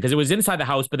boyfriend, because it was inside the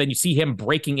house, but then you see him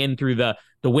breaking in through the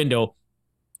window.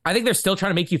 I think they're still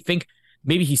trying to make you think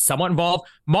maybe he's somewhat involved.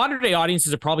 Modern day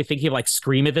audiences are probably thinking of like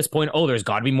Scream at this point. Oh, there's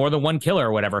got to be more than one killer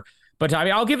or whatever. But I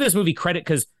mean, I'll give this movie credit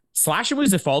because slasher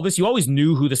movies that followed this, you always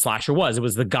knew who the slasher was. It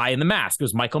was the guy in the mask. It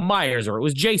was Michael Myers, or it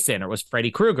was Jason, or it was Freddy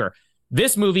Krueger.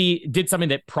 This movie did something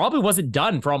that probably wasn't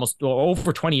done for almost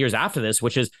over 20 years after this,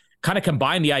 which is kind of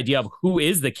combine the idea of who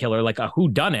is the killer, like a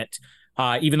whodunit,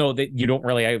 even though you don't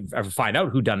really ever find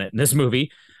out who done it in this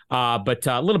movie. But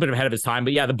a little bit ahead of his time.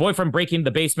 But yeah, the boyfriend breaking into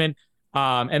the basement,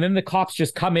 and then the cops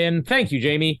just come in. Thank you,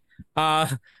 Jamie.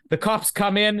 The cops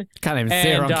come in. Can't even see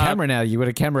her on camera now. You got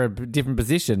a camera a differ't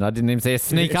position. I didn't even see her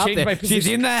sneak up there. She's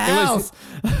in the house.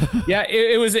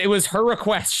 It was her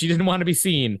request. She didn't want to be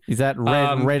seen. Is that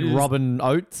Red Robin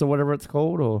Oats or whatever it's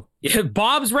called? Or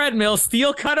Bob's Red Mill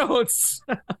Steel Cut Oats.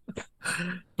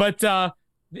 But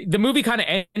the movie kind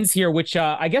of ends here, which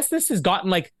I guess this has gotten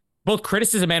like both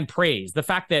criticism and praise. The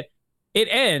fact that it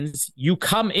ends, you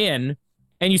come in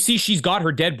and you see she's got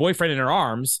her dead boyfriend in her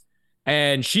arms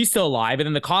and she's still alive. And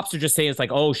then the cops are just saying it's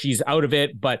like, oh, she's out of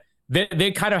it. But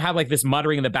they kind of have like this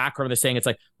muttering in the background. They're saying it's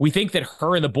like, we think that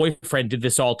her and the boyfriend did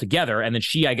this all together. And then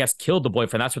she, I guess, killed the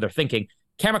boyfriend. That's what they're thinking.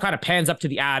 Camera kind of pans up to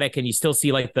the attic and you still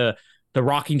see like the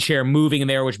rocking chair moving in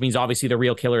there, which means obviously the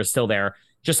real killer is still there.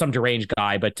 Just some deranged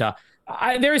guy. But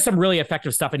there is some really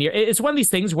effective stuff in here. It's one of these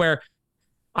things where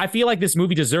I feel like this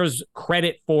movie deserves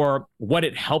credit for what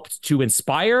it helped to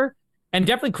inspire and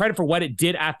definitely credit for what it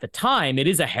did at the time. It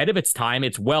is ahead of its time.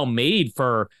 It's well made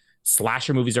for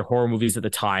slasher movies or horror movies at the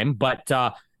time. But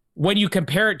when you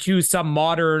compare it to some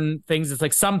modern things, it's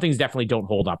like some things definitely don't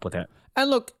hold up with it. And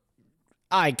look,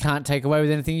 I can't take away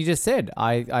with anything you just said.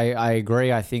 I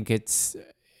agree. I think it's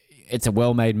a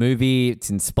well-made movie. It's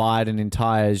inspired an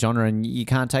entire genre, and you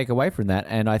can't take away from that.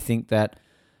 And I think that,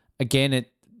 again,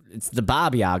 it's the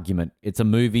Barbie argument. It's a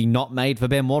movie not made for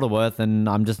Ben Waterworth, and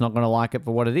I'm just not going to like it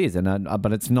for what it is.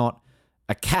 But it's not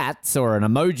a Cats or an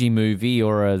Emoji Movie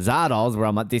or a Zardoz where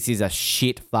I'm like, this is a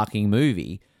shit fucking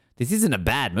movie. This isn't a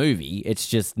bad movie. It's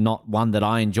just not one that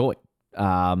I enjoy.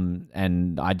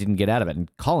 And I didn't get out of it.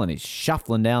 And Colin is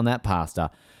shuffling down that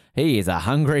pasta. He is a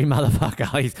hungry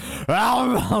motherfucker. He's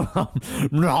nom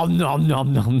nom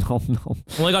nom nom nom.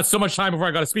 Only got so much time before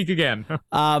I got to speak again.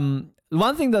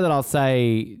 One thing that I'll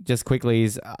say just quickly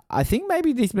is I think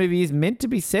maybe this movie is meant to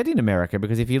be set in America,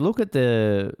 because if you look at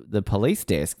the police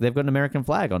desk, they've got an American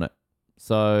flag on it.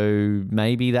 So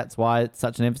maybe that's why it's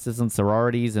such an emphasis on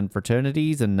sororities and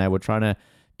fraternities, and they were trying to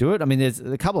do it. I mean, there's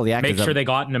a couple of the actors. Make sure they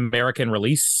got an American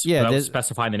release without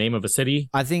specifying the name of a city.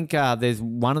 I think there's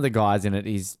one of the guys in it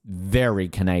is very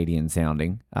Canadian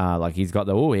sounding. Like he's got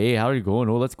the, oh, hey, how are you going?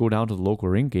 Oh, let's go down to the local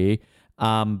rink here.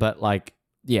 But like,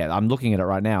 yeah, I'm looking at it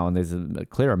right now and there's a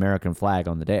clear American flag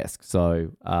on the desk.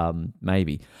 So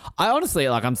maybe. I honestly,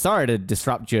 like, I'm sorry to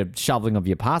disrupt your shoveling of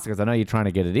your pasta because I know you're trying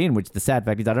to get it in, which the sad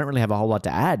fact is I don't really have a whole lot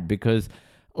to add because,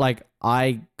 like,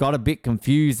 I got a bit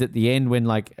confused at the end when,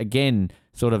 like, again,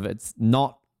 sort of it's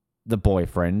not the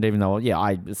boyfriend, even though,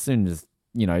 yeah, as soon as,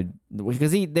 you know,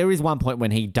 because there is one point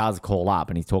when he does call up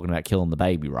and he's talking about killing the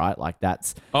baby, right? Like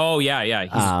that's... Oh,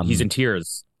 yeah. He's in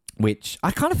tears. Which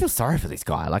I kind of feel sorry for this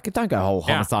guy. Like, don't go whole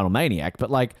homicidal maniac,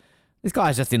 but like this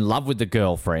guy's just in love with the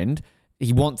girlfriend.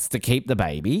 He wants to keep the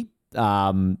baby.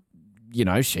 You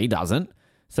know, she doesn't.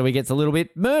 So he gets a little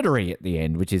bit murdery at the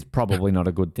end, which is probably not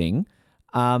a good thing.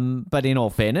 But in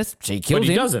all fairness, she kills him. But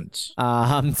he doesn't. So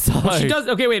well, she does.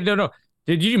 Okay, wait, no.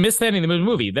 Did you miss that in the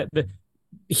movie?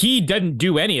 He didn't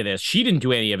do any of this. She didn't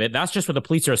do any of it. That's just what the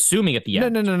police are assuming at the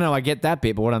end. No. I get that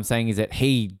bit, but what I'm saying is that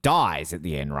he dies at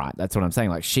the end, right? That's what I'm saying.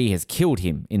 Like she has killed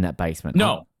him in that basement.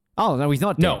 No. Oh, no, he's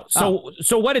not dead. No.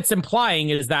 So what it's implying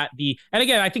is that and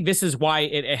again, I think this is why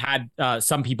it had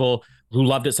some people who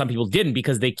loved it, some people didn't,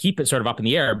 because they keep it sort of up in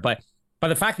the air. But by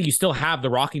the fact that you still have the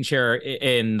rocking chair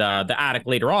in the attic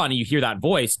later on, and you hear that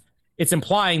voice, it's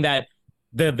implying that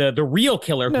the real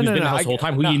killer who's been in the house the whole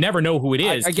time, who you never know who it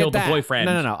is, killed the boyfriend.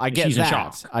 No. I get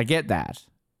that. I get that.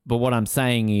 But what I'm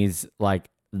saying is, like,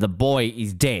 the boy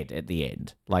is dead at the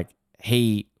end. Like,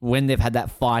 when they've had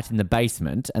that fight in the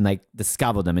basement and they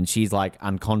discover them and she's, like,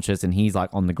 unconscious and he's, like,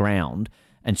 on the ground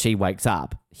and she wakes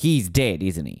up, he's dead,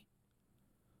 isn't he?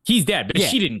 He's dead, but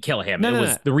she didn't kill him. It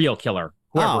was the real killer,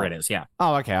 whoever it is, yeah.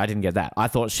 Oh, okay, I didn't get that. I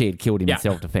thought she had killed him in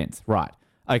self-defense. Right.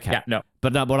 Okay. Yeah, no.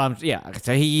 But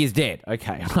so he is dead.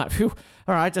 Okay. I'm like, phew.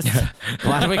 All right, just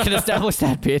glad we can establish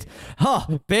that bit.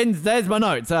 Oh, there's my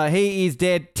notes. He is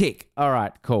dead, tick. All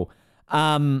right, cool.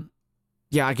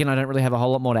 Yeah, again, I don't really have a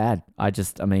whole lot more to add.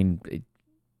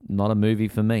 Not a movie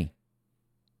for me.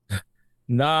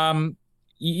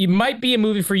 It might be a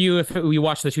movie for you if we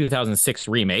watch the 2006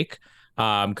 remake.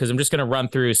 Because I'm just going to run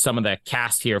through some of the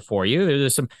cast here for you.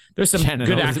 There's some Shannon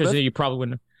good Elizabeth? actors that you probably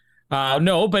wouldn't.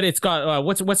 No, but it's got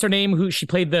what's her name? Who she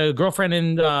played the girlfriend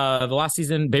in the last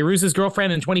season? Beiruz's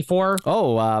girlfriend in 24.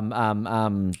 Oh, yep.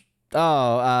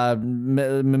 Why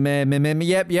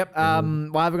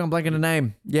have I gone blank on the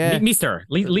name? Yeah, Meester,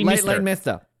 Lee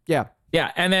Meester. Yeah.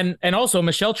 Yeah, and also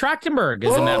Michelle Trachtenberg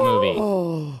is in that movie.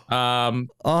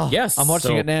 Yes, I'm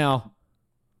watching it now.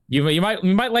 You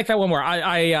might like that one more.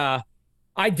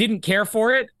 I didn't care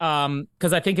for it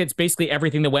because I think it's basically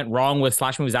everything that went wrong with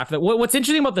slash movies after that. What's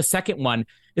interesting about the second one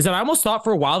is that I almost thought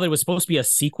for a while that it was supposed to be a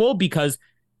sequel because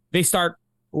they start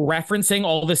referencing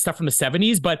all this stuff from the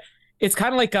 70s, but it's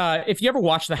kind of like if you ever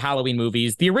watch the Halloween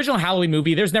movies, the original Halloween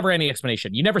movie, there's never any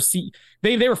explanation. You never see,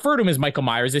 they refer to him as Michael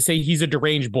Myers. They say he's a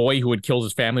deranged boy who had killed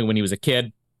his family when he was a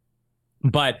kid,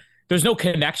 but there's no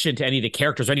connection to any of the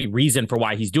characters or any reason for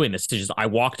why he's doing this. It's just, I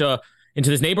walked into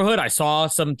this neighborhood, I saw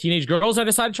some teenage girls, I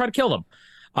decided to try to kill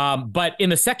them. But in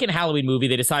the second Halloween movie,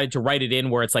 they decided to write it in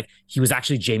where it's like he was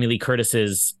actually Jamie Lee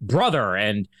Curtis's brother,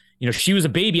 and she was a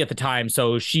baby at the time,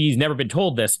 so she's never been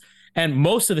told this. And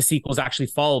most of the sequels actually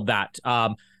followed that.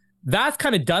 That's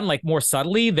kind of done like more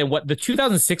subtly than what the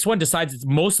 2006 one decides. It's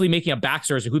mostly making a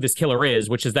backstory as to who this killer is,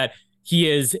 which is that he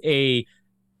is a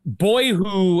boy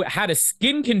who had a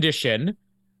skin condition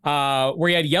where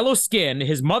he had yellow skin.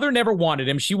 His mother never wanted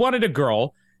him. She wanted a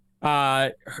girl.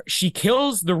 She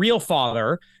kills the real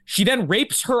father. She then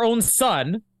rapes her own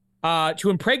son to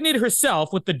impregnate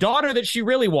herself with the daughter that she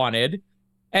really wanted.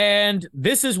 And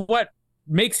this is what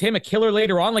makes him a killer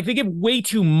later on. Like, they give way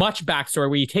too much backstory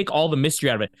where you take all the mystery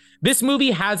out of it. This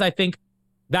movie has, I think,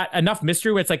 that enough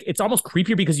mystery where it's like, it's almost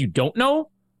creepier because you don't know.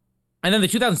 And then the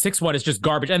 2006 one is just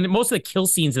garbage. And most of the kill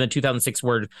scenes in the 2006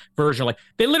 version, like,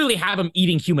 they literally have him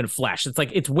eating human flesh. It's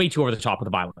like, it's way too over the top with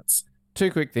the violence. Two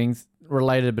quick things,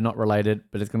 related but not related,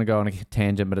 but it's going to go on a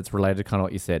tangent, but it's related to kind of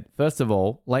what you said. First of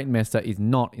all, Leighton Meester is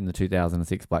not in the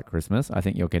 2006 Black Christmas. I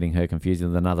think you're getting her confused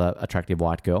with another attractive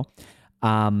white girl.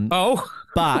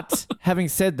 But having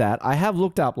said that, I have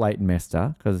looked up Leighton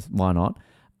Meester, because why not?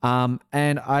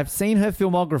 And I've seen her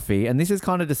filmography, and this is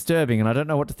kind of disturbing, and I don't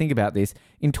know what to think about this.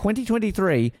 In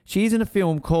 2023, she's in a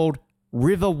film called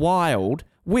River Wild,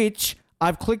 which,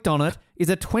 I've clicked on it, is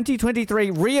a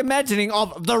 2023 reimagining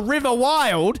of The River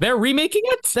Wild. They're remaking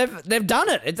it? They've done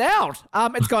it. It's out.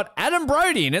 It's got Adam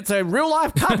Brody in it, so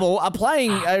real-life couple are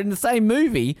playing in the same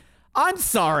movie. I'm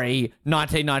sorry,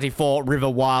 1994 River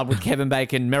Wild with Kevin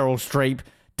Bacon, Meryl Streep,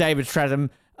 David Strathairn,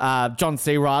 John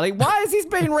C. Reilly. Why has this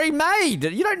been remade?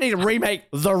 You don't need to remake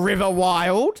The River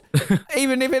Wild,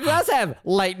 even if it does have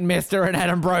Leighton Meester and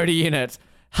Adam Brody in it.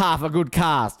 Half a good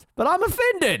cast. But I'm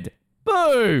offended.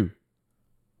 Boo!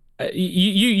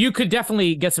 You could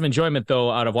definitely get some enjoyment, though,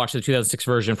 out of watching the 2006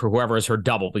 version for whoever is her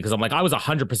double, because I'm like, I was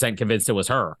 100% convinced it was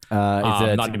her. Is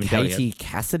it not even Katie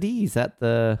Cassidy? Is that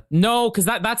the... No, because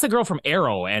that's a girl from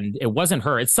Arrow, and it wasn't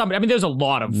her. It's somebody. I mean, there's a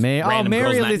lot of random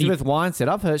Mary girls Elizabeth Winstead.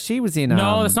 I've heard she was in...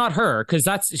 No, that's not her, because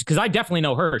I definitely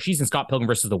know her. She's in Scott Pilgrim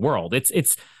versus the World.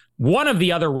 It's one of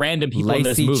the other random people in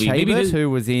this movie. Chabert, who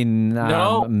was in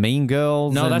Mean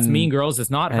Girls. No, that's Mean Girls.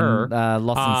 It's not her.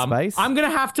 Lost in Space. I'm going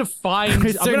to have to find... I'm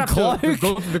going to have to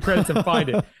go through the credits and find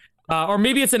it. Or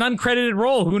maybe it's an uncredited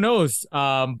role. Who knows?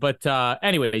 But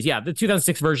anyways, yeah, the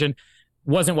 2006 version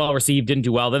wasn't well received, didn't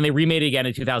do well. Then they remade it again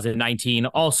in 2019.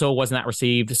 Also wasn't that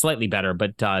received. Slightly better,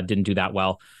 but didn't do that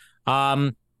well.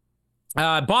 Box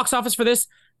office for this,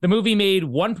 the movie made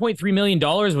 $1.3 million,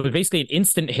 was basically an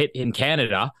instant hit in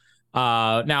Canada.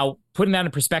 Now, putting that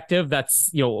in perspective,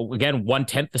 that's, again,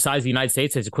 1/10 the size of the United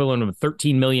States. It's equivalent of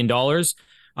 $13 million.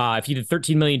 If you did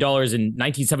 $13 million in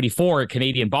 1974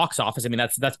 Canadian box office, I mean,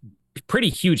 that's pretty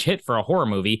huge hit for a horror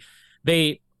movie.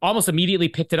 They almost immediately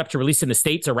picked it up to release in the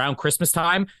States around Christmas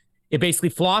time. It basically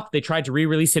flopped. They tried to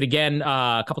re-release it again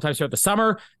a couple times throughout the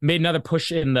summer, made another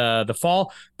push in the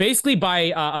fall. Basically,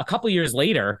 by a couple years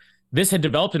later, this had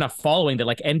developed enough following that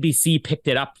like NBC picked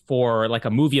it up for like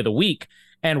a movie of the week.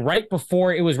 And right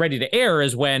before it was ready to air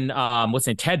is when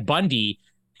Ted Bundy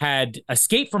had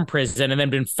escaped from prison and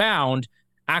then been found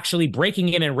actually breaking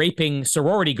in and raping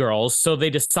sorority girls. So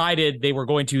they decided they were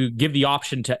going to give the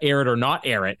option to air it or not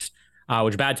air it,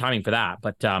 which bad timing for that.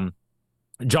 But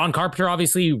John Carpenter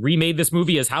obviously remade this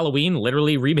movie as Halloween,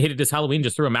 literally remade it as Halloween,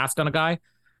 just threw a mask on a guy.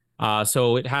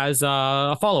 So it has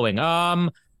a following.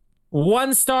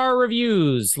 1-star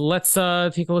reviews. Let's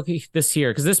take a look at this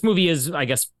here, because this movie is, I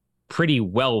guess, pretty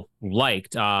well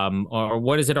liked. Or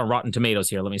what is it on Rotten Tomatoes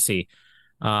here? Let me see.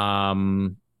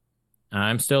 I'm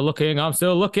still looking. I'm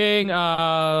looking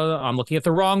at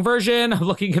the wrong version. I'm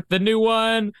looking at the new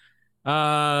one.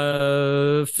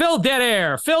 Phil Dead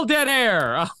Air.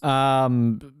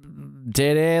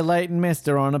 Dead Air Leighton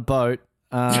Meester on a boat.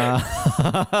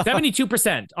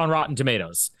 72% on Rotten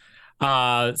Tomatoes.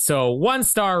 So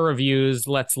 1-star reviews.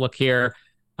 Let's look here.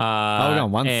 We're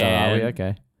on 1 star, are we?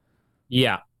 Okay.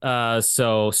 Yeah.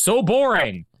 So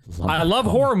boring. I love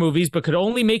horror movies, but could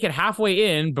only make it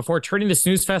halfway in before turning the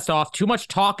snooze fest off. Too much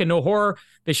talk and no horror.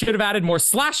 They should have added more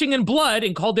slashing and blood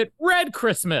and called it Red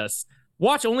Christmas.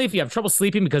 Watch only if you have trouble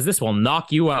sleeping because this will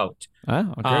knock you out. Oh, I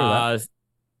agree with that.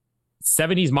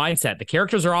 70s mindset. The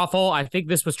characters are awful. I think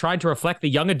this was trying to reflect the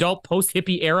young adult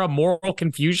post-hippie era moral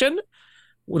confusion.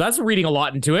 Well, that's reading a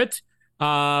lot into it.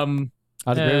 I'd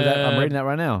agree with that. I'm reading that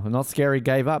right now. Not Scary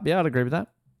gave up. Yeah, I'd agree with that.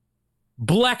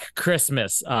 Black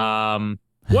Christmas. One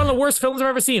of the worst films I've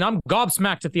ever seen. I'm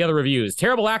gobsmacked at the other reviews.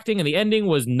 Terrible acting, and the ending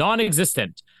was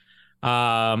non-existent.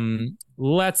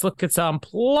 Let's look at some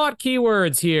plot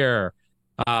keywords here.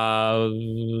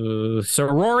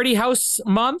 Sorority House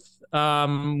Month.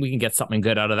 We can get something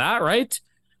good out of that, right?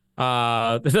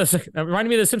 That reminded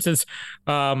me of The Simpsons.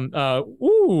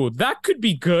 That could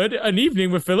be good. An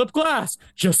evening with Philip Glass.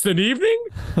 Just an evening?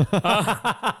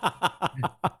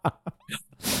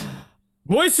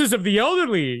 Voices of the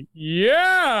elderly.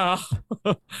 Yeah.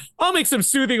 I'll make some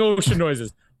soothing ocean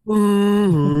noises.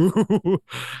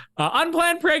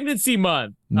 Unplanned Pregnancy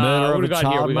Month. Murder of a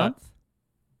Child Month.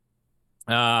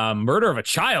 Murder of a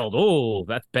Child. Oh,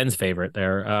 that's Ben's favorite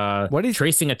there. What is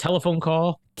Tracing a Telephone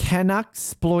Call?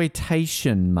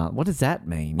 Canucksploitation Month. What does that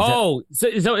mean? So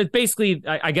it's basically,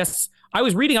 I guess, I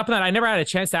was reading up on that. I never had a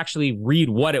chance to actually read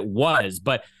what it was,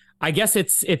 but I guess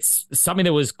it's something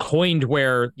that was coined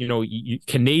where,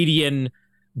 Canadian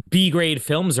B-grade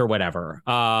films or whatever.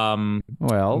 Can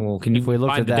you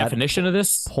find the definition of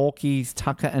this? Porky's,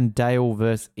 Tucker and Dale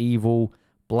vs. Evil,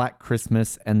 Black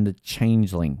Christmas, and The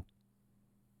Changeling.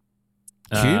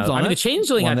 Cubes on it. The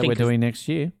Changeling, one I that think we're doing next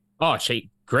year. Oh,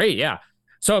 great, yeah.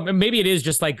 So maybe it is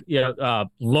just like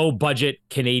low budget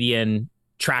Canadian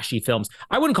trashy films.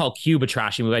 I wouldn't call Cube a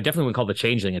trashy movie. I definitely wouldn't call The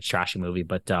Changeling a trashy movie.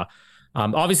 But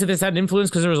obviously this had an influence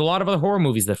because there was a lot of other horror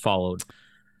movies that followed.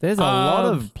 There's a lot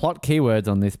of plot keywords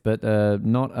on this, but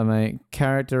not a main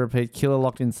character repeat. Killer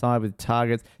locked inside with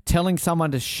targets. Telling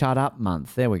someone to shut up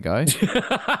month. There we go.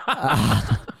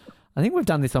 I think we've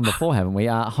done this one before, haven't we?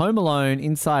 Home Alone,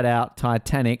 Inside Out,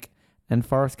 Titanic, and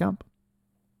Forrest Gump.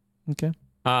 Okay.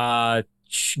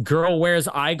 Girl Wears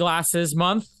Eyeglasses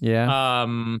month. Yeah.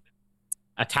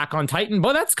 Attack on Titan.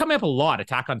 Boy, that's coming up a lot.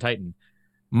 Attack on Titan.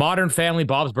 Modern Family,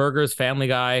 Bob's Burgers, Family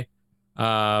Guy.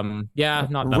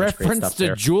 Not reference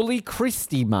to Julie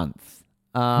Christie month.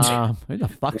 Who the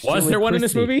fuck was there one in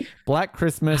this movie? Black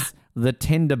Christmas, The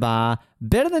Tender Bar,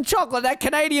 Better Than Chocolate, that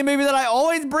Canadian movie that I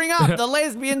always bring up, the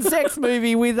lesbian sex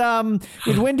movie with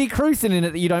Wendy Crewson in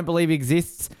it that you don't believe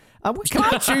exists. Can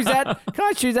I choose that? Can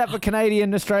I choose that for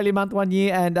Canadian Australia month one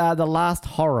year? And The Last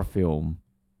Horror Film.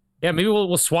 Yeah, maybe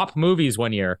we'll swap movies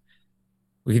one year.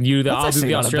 We can do I'll do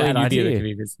the Australian, you do the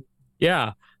Canadian.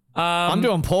 Yeah. I'm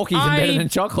doing Porky's and Better Than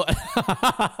Chocolate.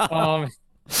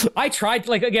 I tried,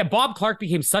 again, Bob Clark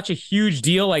became such a huge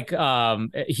deal.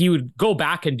 He would go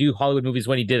back and do Hollywood movies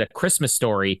when he did A Christmas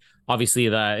Story, obviously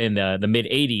in the mid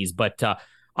 80s. But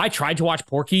I tried to watch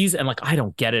Porky's and I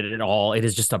don't get it at all. It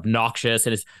is just obnoxious.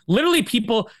 It is literally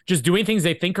people just doing things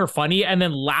they think are funny and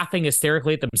then laughing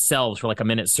hysterically at themselves for a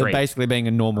minute straight. So basically being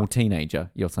a normal teenager,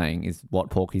 you're saying, is what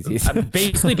Porky's is.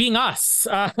 Basically being us.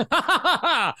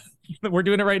 We're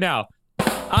doing it right now.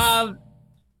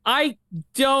 I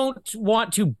don't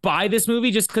want to buy this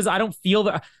movie just because I don't feel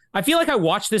that. I feel like I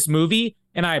watch this movie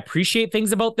and I appreciate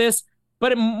things about this,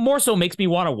 but it more so makes me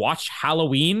want to watch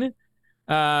Halloween.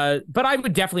 But I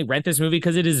would definitely rent this movie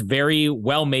because it is very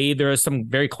well made. There are some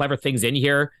very clever things in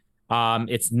here.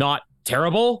 It's not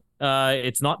terrible.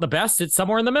 It's not the best. It's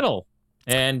somewhere in the middle,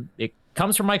 and it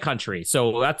comes from my country.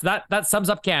 So that sums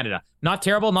up Canada. Not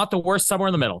terrible, not the worst. Somewhere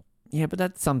in the middle. Yeah, but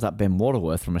that sums up Ben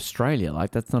Waterworth from Australia.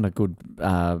 That's not a good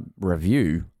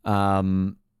review.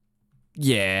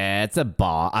 Yeah, it's a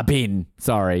bin.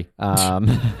 Sorry. It's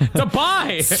a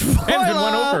buy. Spoiler!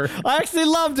 Went over. I actually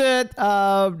loved it.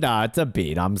 No, it's a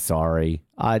bin. I'm sorry.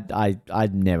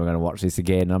 I'm never going to watch this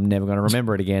again. I'm never going to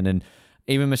remember it again. And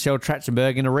even Michelle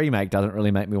Trachtenberg in a remake doesn't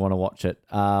really make me want to watch it.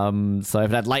 So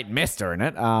if it had Leighton Meester in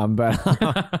it, but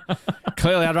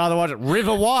clearly I'd rather watch it.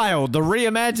 River Wild, the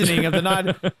reimagining of the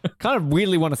night. Kind of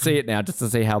weirdly want to see it now just to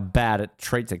see how bad it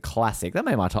treats a classic. That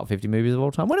made my top 50 movies of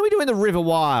all time. When are we doing the River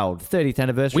Wild 30th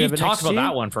anniversary? We've talked about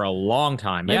that one for a long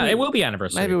time. Maybe, it will be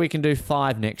anniversary. Maybe we can do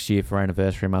 5 next year for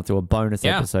anniversary month or a bonus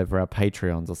episode for our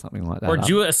Patreons or something like that. Or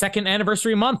do a second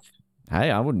anniversary month. Hey,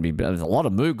 I wouldn't be. There's a lot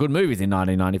of good movies in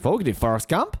 1994. We could do Forrest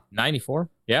Gump. 94,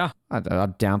 yeah.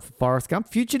 I'm down for Forrest Gump.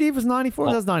 Fugitive was 94.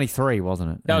 That was 93,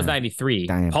 wasn't it? That was 93.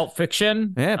 Damn. Pulp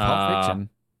Fiction. Yeah, Pulp Fiction.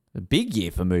 A big year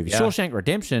for movies. Yeah. Shawshank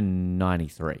Redemption,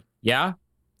 93. Yeah.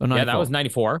 Yeah, that was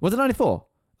 94. Was it 94?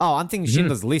 Oh, I'm thinking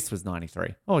Schindler's List was 93.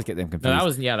 I always get them confused.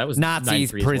 No, that was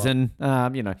Nazis, prison,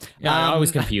 well. Yeah, I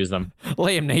always confuse them.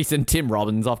 Liam Neeson, Tim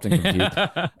Robbins, often confused.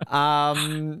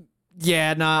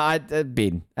 Yeah, no, I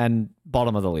bin and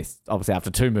bottom of the list. Obviously, after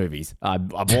 2 movies, I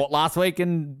bought last week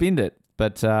and binned it.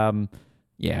 But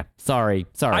yeah, sorry.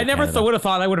 I never Canada. would have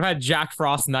thought I would have had Jack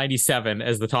Frost 97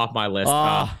 as the top of my list.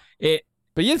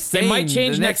 But you've seen it might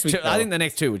change the next week. I think the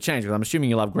next 2 would change because I'm assuming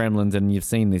you love Gremlins and you've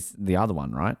seen the other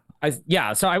one, right?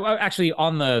 So I actually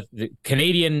on the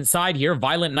Canadian side here,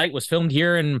 Violent Night was filmed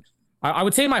here, and I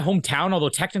would say in my hometown, although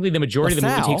technically the majority of the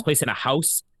movie takes place in a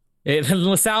house in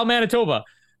LaSalle, Manitoba.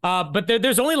 But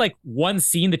there's only like one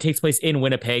scene that takes place in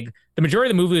Winnipeg. The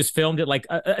majority of the movie was filmed at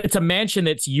it's a mansion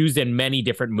that's used in many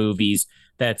different movies.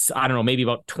 That's, I don't know, maybe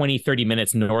about 20, 30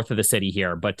 minutes north of the city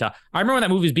here. But I remember when that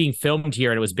movie was being filmed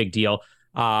here and it was a big deal.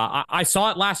 I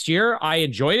saw it last year. I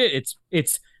enjoyed it.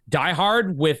 It's Die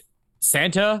Hard with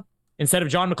Santa instead of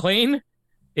John McClane.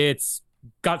 It's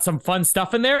got some fun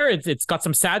stuff in there. It's got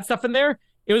some sad stuff in there.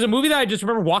 It was a movie that I just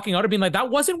remember walking out and being like, that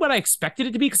wasn't what I expected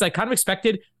it to be, because I kind of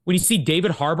expected when you see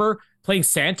David Harbour playing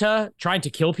Santa trying to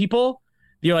kill people,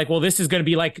 you're like, well, this is going to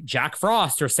be like Jack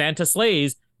Frost or Santa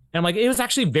Slays. And I'm like, it was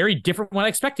actually very different from what I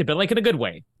expected, but like in a good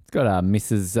way. It's got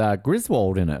Mrs.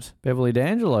 Griswold in it. Beverly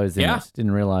D'Angelo's in it.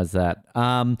 Didn't realize that.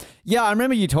 Yeah, I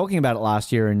remember you talking about it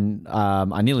last year, and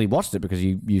I nearly watched it because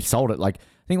you sold it. Like,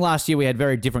 I think last year we had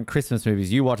very different Christmas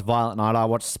movies. You watched Violent Night, I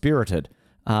watched Spirited.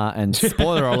 And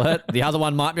spoiler alert, the other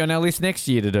one might be on our list next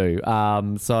year to do.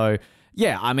 So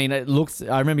yeah, I mean, it looks.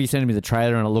 I remember you sending me the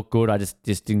trailer and it looked good. I just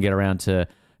didn't get around to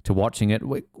watching it.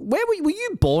 Where were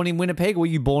you born in Winnipeg, or were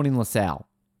you born in LaSalle?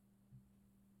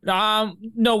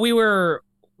 No, we were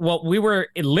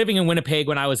living in Winnipeg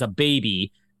when I was a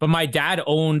baby, but my dad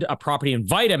owned a property in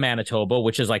Vida, Manitoba,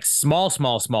 which is like small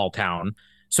town.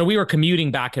 So we were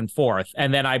commuting back and forth,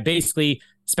 and then I basically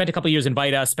spent a couple of years in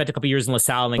Vida, spent a couple of years in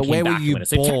LaSalle, and then came back to Winnipeg.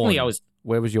 So technically,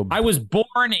 Where was your? I was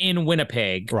born in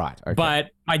Winnipeg, right? Okay. But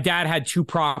my dad had 2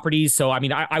 properties, so I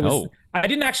mean, I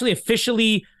didn't actually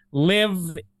officially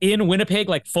live in Winnipeg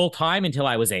like full time until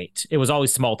I was 8. It was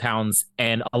always small towns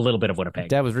and a little bit of Winnipeg.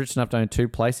 Dad was rich enough to own 2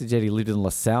 places, yet he lived in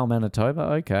LaSalle, Manitoba.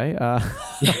 Okay.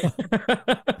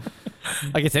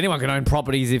 I guess anyone can own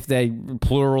properties if they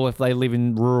plural, if they live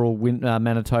in rural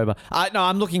Manitoba. No,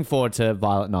 I'm looking forward to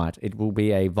Violent Night. It will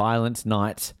be a violent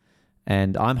night,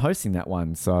 and I'm hosting that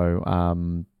one.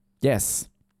 So, yes.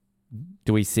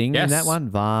 Do we sing in that one?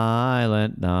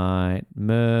 Violent night,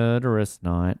 murderous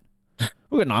night.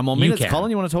 We've got 9 more minutes. Colin,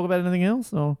 you want to talk about anything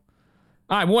else? Or?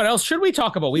 What else should we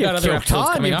talk about? We got other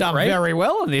episodes coming You've done right? very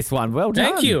well on this one. Well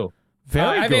done. Thank you.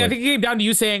 Very good. I think it came down to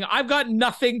you saying, I've got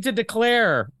nothing to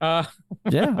declare. Yeah,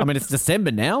 I mean, it's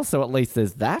December now, so at least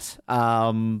there's that.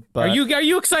 But are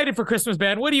you excited for Christmas,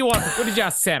 Ben? What do you want? What did you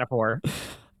ask Santa for?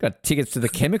 Got tickets to the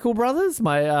Chemical Brothers.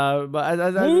 Noah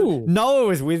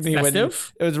was with me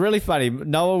festive. When it was really funny.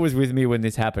 Noah was with me when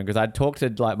this happened because I talked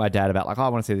to like my dad about I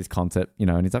want to see this concert,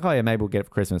 and he's like, oh yeah, maybe we'll get it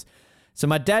for Christmas. So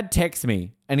my dad texts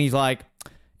me and he's like,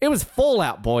 it was Fall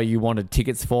Out Boy you wanted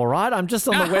tickets for, right? I'm just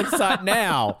on the website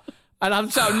now.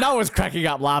 And Noah's cracking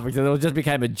up laughing. So it just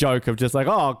became a joke of just like,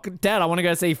 oh, Dad, I want to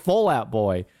go see Fall Out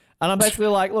Boy. And I'm basically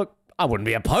like, look, I wouldn't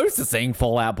be opposed to seeing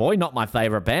Fall Out Boy. Not my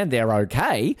favorite band. They're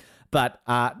okay. But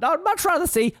I'd much rather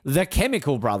see the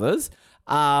Chemical Brothers.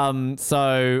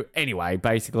 So anyway,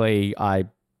 basically, I'm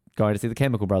going to see the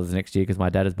Chemical Brothers next year because my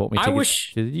dad has bought me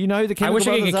tickets. You know the Chemical Brothers?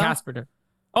 I wish I could get Casper.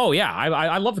 Oh, yeah.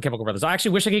 I love the Chemical Brothers. I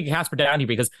actually wish I could get Casper down here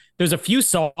because there's a few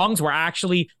songs where I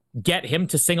actually get him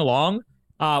to sing along.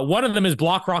 One of them is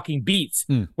Block Rocking Beats,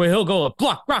 where he'll go,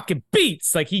 Block Rocking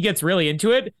Beats. Like, he gets really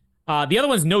into it. The other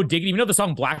one's No Diggity. You know the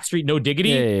song Blackstreet, No Diggity?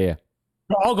 Yeah.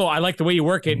 I'll go, I like the way you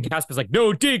work it. And Casper's like,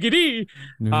 no diggity.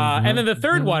 And then the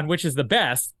third one, which is the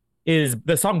best, is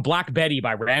the song Black Betty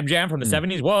by Ram Jam from the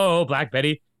 70s. Whoa, Black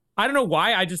Betty. I don't know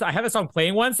why. I had the song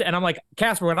playing once, and I'm like,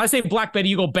 Casper, when I say Black Betty,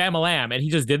 you go Bam-a-lam. And he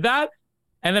just did that.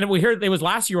 And then we heard it was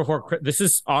last year before, this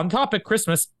is on topic,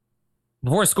 Christmas,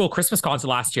 before school Christmas concert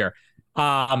last year.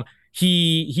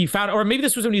 He found, or maybe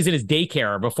this was when he was in his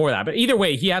daycare or before that, but either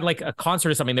way, he had like a concert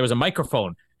or something. There was a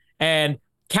microphone, and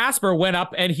Casper went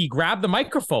up and he grabbed the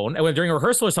microphone and during a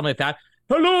rehearsal or something like that.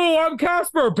 Hello, I'm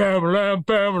Casper. Bam-a-lam,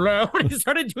 bam-a-lam. And he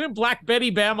started doing Black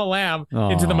Betty Bam-a-lam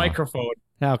into the microphone.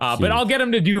 How cute. But I'll get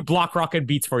him to do Block Rockin'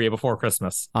 Beats for you before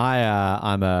Christmas.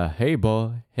 I'm a hey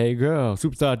boy, hey girl,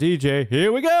 superstar DJ.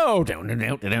 Here we go.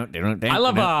 I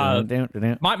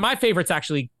love my favorites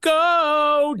actually.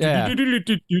 Go. Yeah.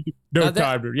 No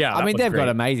time. Yeah. I mean, they've got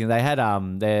amazing. They had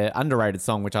their underrated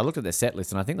song, which I looked at their set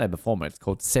list and I think they perform it. It's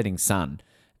called Setting Sun.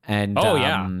 And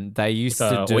they used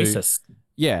to do Oasis.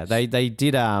 Yeah, they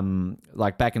did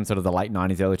like back in sort of the late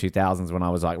 90s, early 2000s when I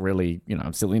was like really,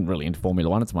 I'm still really into Formula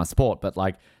One. It's my sport, but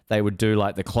like they would do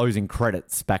like the closing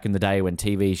credits back in the day when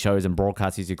TV shows and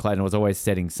broadcasts used to play, and it was always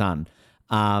Setting Sun.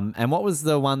 And what was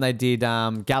the one they did?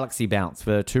 Galaxy Bounce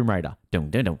for Tomb Raider.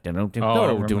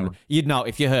 You'd know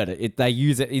if you heard it. They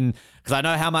use it in, because I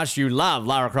know how much you love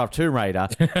Lara Croft Tomb Raider.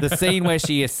 The scene where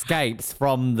she escapes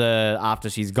from after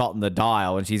she's gotten the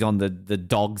dial and she's on the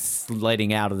dog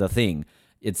sledding out of the thing.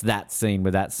 It's that scene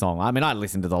with that song. I mean, I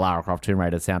listened to the Lara Croft Tomb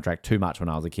Raider soundtrack too much when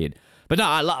I was a kid. But no,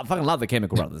 I fucking love the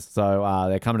Chemical Brothers. So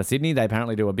they're coming to Sydney. They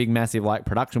apparently do a big, massive like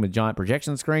production with giant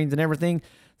projection screens and everything.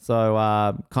 So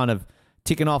kind of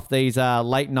ticking off these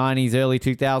late 90s, early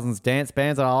 2000s dance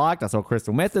bands that I liked. I saw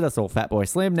Crystal Method. I saw Fatboy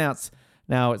Slim. Now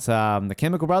it's the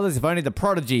Chemical Brothers. If only the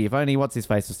Prodigy, if only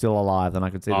what's-his-face was still alive, then I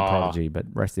could see the Prodigy. But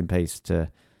rest in peace to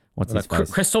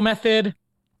what's-his-face. Crystal Method?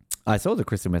 I saw the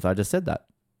Crystal Method. I just said that.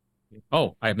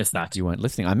 Oh, I missed that. You weren't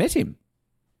listening. I met him.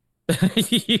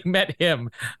 You met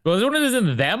him. Was one of those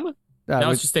in them?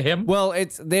 Now it's just a him? Well,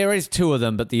 there is two of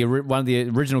them, but the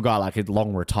original guy like is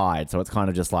long retired, so it's kind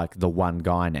of just like the one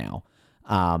guy now.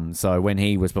 So when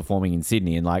he was performing in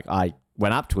Sydney, and like I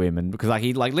went up to him, and because like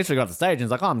he like literally got off the stage and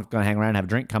was like, "Oh, I'm going to hang around and have a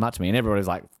drink, come up to me," and everybody's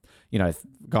like,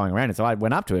 going around, and so I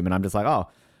went up to him and I'm just like, "Oh,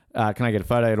 can I get a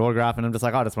photo, an autograph?" And I'm just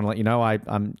like, I just want to let you know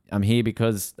I'm here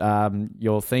because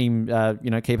your theme,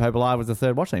 Keep Hope Alive was the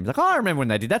third watch theme. He's like, "Oh, I remember when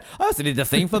they did that. I also did the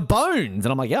theme for Bones."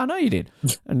 And I'm like, "Yeah, I know you did."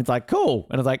 And it's like, cool.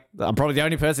 And it's like, I'm probably the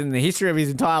only person in the history of his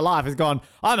entire life who's gone,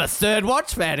 "I'm a Third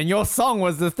Watch fan, and your song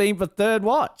was the theme for Third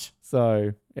Watch."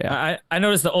 So yeah, I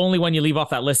noticed the only one you leave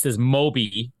off that list is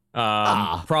Moby.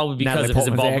 Probably because of his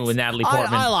involvement with Natalie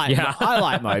Portman. I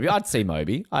like Moby. I'd see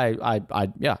Moby.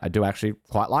 I do actually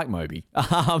quite like Moby.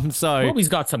 So Moby's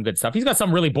got some good stuff. He's got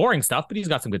some really boring stuff, but he's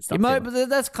got some good stuff. But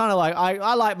that's kind of like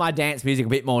I like my dance music a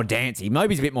bit more dancey.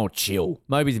 Moby's a bit more chill.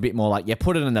 Moby's a bit more like you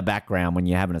put it in the background when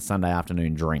you're having a Sunday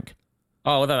afternoon drink.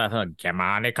 Oh, come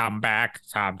on, come back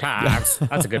sometimes.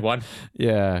 That's a good one.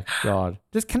 Yeah, God.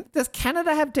 Does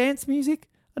Canada have dance music?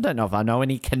 I don't know if I know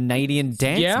any Canadian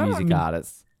dance music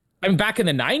artists. I mean, back in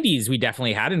the 90s, we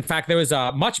definitely had. In fact, there was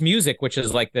Much Music, which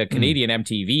is like the Canadian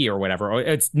MTV or whatever.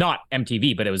 It's not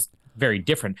MTV, but it was very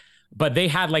different. But they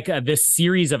had like this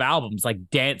series of albums, like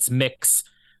Dance Mix,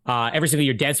 every single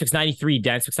year. Dance Mix 93,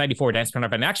 Dance Mix 94, Dance Mix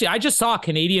 95. And actually, I just saw a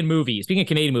Canadian movie. Speaking of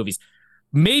Canadian movies,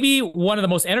 maybe one of the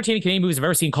most entertaining Canadian movies I've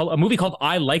ever seen, a movie called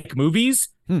I Like Movies.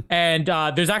 And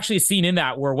there's actually a scene in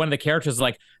that where one of the characters is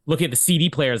like looking at the CD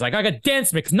players, like, I got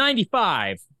Dance Mix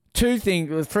 95. Three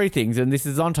things, and this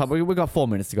is on top. We've got 4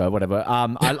 minutes to go, whatever.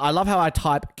 I love how I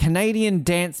type Canadian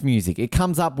dance music. It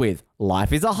comes up with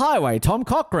Life is a Highway, Tom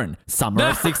Cochrane, Summer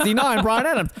of 69, Bryan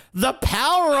Adams, The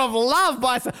Power of Love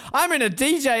I'm in a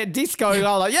DJ at disco,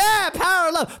 I'm like, yeah, Power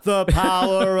of Love, The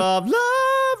Power of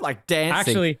Love, like dancing.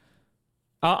 Actually,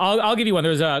 I'll give you one.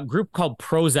 There's a group called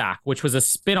Prozac, which was a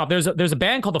spin-off. There's a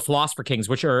band called the Philosopher Kings,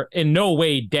 which are in no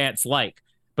way dance-like.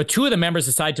 But two of the members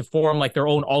decided to form like their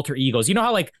own alter egos. You know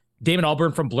how like Damon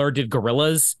Albarn from Blur did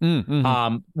Gorillaz?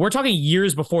 We're talking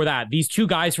years before that. These two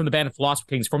guys from the band of Philosopher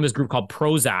Kings formed this group called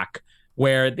Prozac,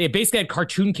 where they basically had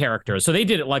cartoon characters. So they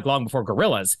did it like long before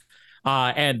Gorillaz.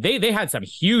 And they had some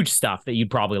huge stuff that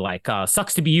you'd probably like.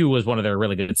 Sucks to Be You was one of their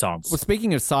really good songs. Well,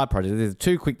 speaking of side projects, there's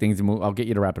two quick things, and I'll get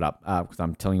you to wrap it up because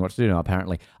I'm telling you what to do now,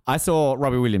 apparently. I saw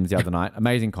Robbie Williams the other night.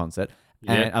 Amazing concert.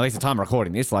 And at least the time of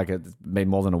recording this, like it's been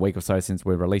more than a week or so since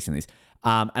we're releasing this.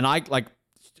 And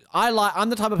I'm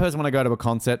the type of person when I go to a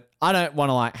concert, I don't want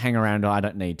to like hang around. I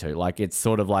don't need to. Like it's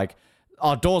sort of like,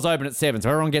 doors open at 7, so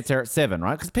everyone gets there at 7,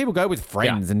 right? Because people go with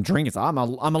friends and drink. I'm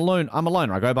alone. I'm a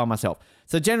loner. I go by myself.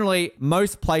 So generally,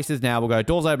 most places now will go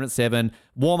doors open at 7,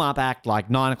 warm up act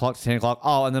like 9 o'clock to 10 o'clock.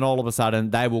 Oh, and then all of a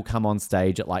sudden they will come on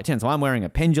stage at like 10. So I'm wearing a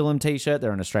Pendulum t-shirt.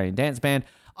 They're an Australian dance band.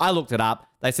 I looked it up.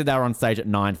 They said they were on stage at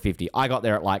 9:50. I got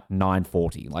there at like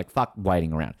 9:40. Like, fuck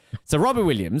waiting around. So Robbie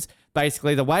Williams,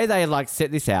 basically, the way they had like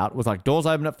set this out was like doors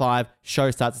open at 5, show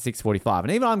starts at 6:45.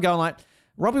 And even I'm going like,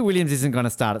 Robbie Williams isn't going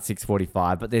to start at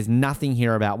 6:45, but there's nothing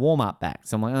here about warm-up acts.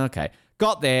 So I'm like, okay.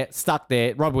 Got there, stuck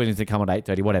there. Robbie Williams would come at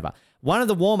 8:30, whatever. One of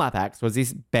the warm-up acts was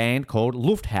this band called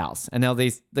Lufthouse. And now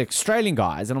the Australian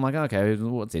guys, and I'm like, okay,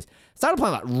 what's this? Started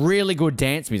playing like really good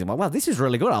dance music. I'm like, wow, this is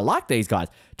really good. I like these guys.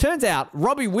 Turns out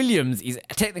Robbie Williams is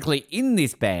technically in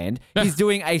this band. He's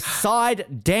doing a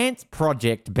side dance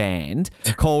project band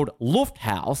called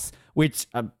Lufthouse, which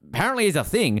apparently is a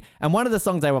thing. And one of the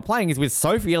songs they were playing is with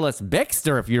Sophie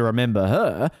Ellis-Bextor, if you remember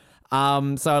her.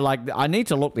 So like I need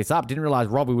to look this up. Didn't realize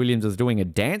Robbie Williams was doing a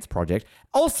dance project.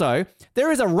 Also, there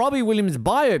is a Robbie Williams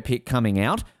biopic coming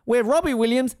out where Robbie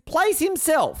Williams plays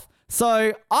himself.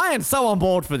 So I am so on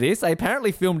board for this. They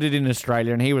apparently filmed it in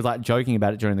Australia and he was like joking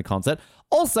about it during the concert.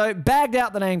 Also, bagged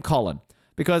out the name Colin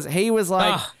because he was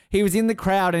like, he was in the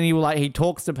crowd and he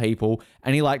talks to people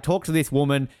and he like talked to this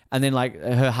woman and then like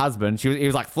her husband. He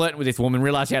was like flirting with this woman,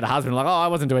 realized she had a husband. Like, oh, I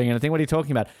wasn't doing anything. What are you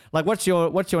talking about? Like, what's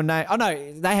your name? Oh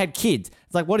no, they had kids.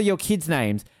 It's like, what are your kids'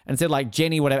 names? And said like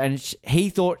Jenny, whatever. And he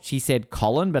thought she said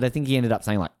Colin, but I think he ended up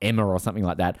saying like Emma or something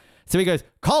like that. So he goes,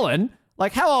 Colin?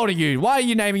 Like, how old are you? Why are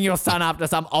you naming your son after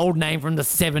some old name from the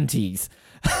 70s?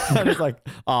 And it's like,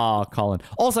 oh, Colin.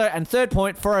 Also, and third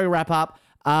point for a wrap up,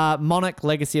 Monarch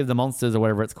Legacy of the Monsters or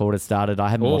whatever it's called has started. I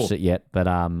haven't watched it yet, but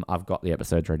I've got the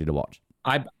episodes ready to watch.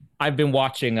 I've been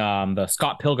watching the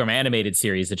Scott Pilgrim animated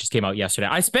series that just came out yesterday.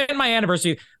 I spent my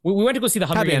anniversary. We went to go see the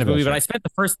Hunger Games movie, but I spent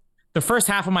the first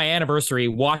half of my anniversary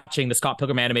watching the Scott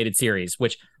Pilgrim animated series,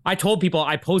 which I told people,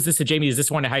 I posed this to Jamie, is this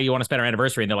one how you want to spend our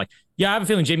anniversary? And they're like, yeah, I have a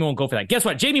feeling Jamie won't go for that. Guess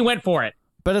what? Jamie went for it.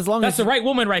 But as long that's the right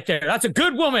woman right there. That's a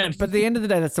good woman. But at the end of the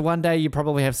day, that's the one day you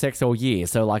probably have sex all year.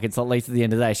 So like it's at least at the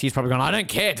end of the day, she's probably going, I don't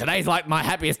care. Today's like my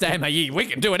happiest day of my year. We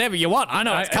can do whatever you want. I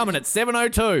know it's coming at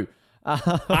 7:02.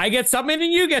 I get something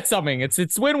and you get something. It's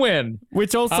win-win.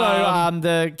 Which also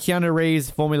the Keanu Reeves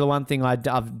Formula One thing, I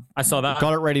saw that.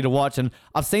 Got it ready to watch and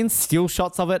I've seen still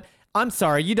shots of it. I'm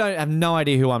sorry, you don't have no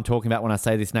idea who I'm talking about when I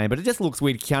say this name, but it just looks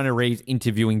weird. Keanu Reeves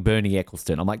interviewing Bernie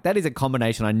Ecclestone. I'm like, that is a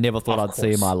combination I never thought I'd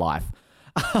see in my life.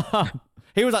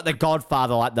 He was like the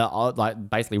godfather, like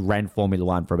basically ran Formula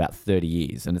One for about 30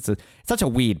 years, and it's such a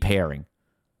weird pairing.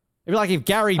 It'd be like if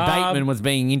Gary Bateman was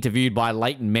being interviewed by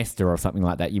Leighton Mester or something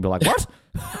like that. You'd be like, what?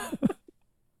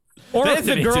 Or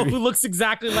the girl who looks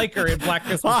exactly like her in Black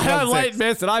Christmas. I'm Leighton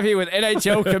Mester. I'm here with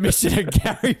NHL Commissioner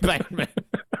Gary Bateman.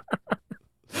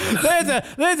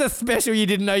 There's a special you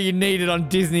didn't know you needed on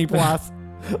Disney Plus.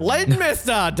 Leighton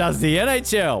Mester does the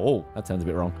NHL. Oh, that sounds a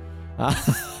bit wrong.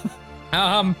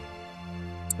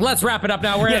 Let's wrap it up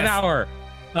now. We're at an hour.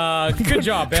 Good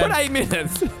job, Ben. Good 8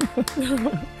 minutes.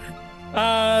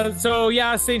 So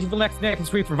yeah, stay tuned for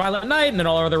next week for Violent Night, and then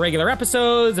all our other regular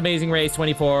episodes, Amazing Race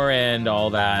 24, and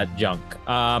all that junk.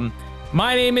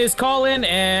 My name is Colin,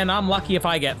 and I'm lucky if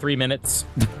I get 3 minutes.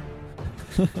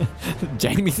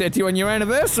 Jamie said to you on your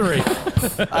anniversary.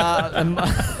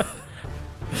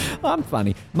 I'm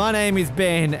funny. My name is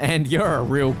Ben, and you're a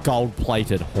real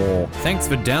gold-plated whore. Thanks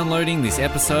for downloading this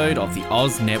episode of the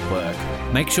Oz Network.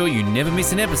 Make sure you never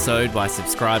miss an episode by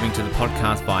subscribing to the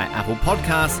podcast via Apple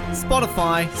Podcasts,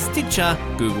 Spotify, Stitcher,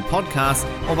 Google Podcasts,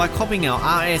 or by copying our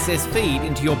RSS feed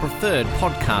into your preferred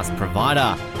podcast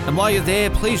provider. And while you're there,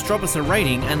 please drop us a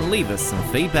rating and leave us some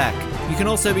feedback. You can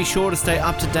also be sure to stay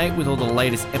up to date with all the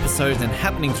latest episodes and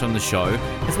happenings from the show,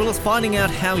 as well as finding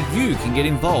out how you can get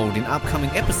involved in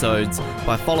upcoming episodes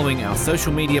by following our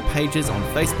social media pages on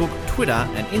Facebook, Twitter,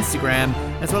 and Instagram,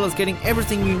 as well as getting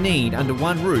everything you need under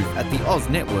one roof at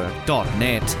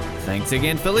theoznetwork.net. Thanks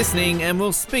again for listening, and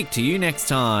we'll speak to you next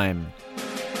time.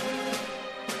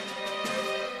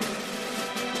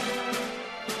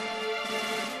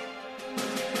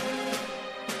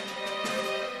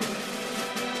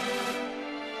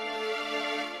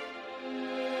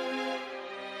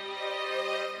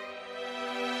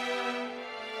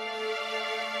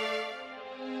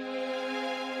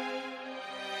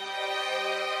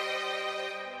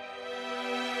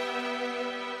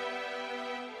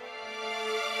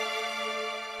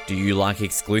 Do you like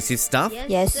exclusive stuff?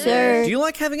 Yes, sir. Do you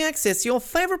like having access to your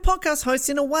favourite podcast hosts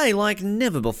in a way like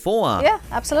never before? Yeah,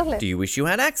 absolutely. Do you wish you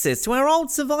had access to our old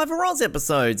Survivor Oz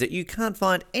episodes that you can't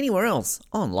find anywhere else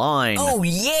online? Oh,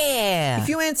 yeah! If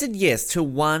you answered yes to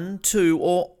 1, 2,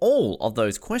 or all of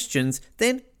those questions,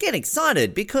 then get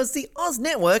excited because the Oz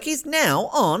Network is now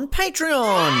on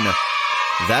Patreon.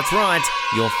 That's right,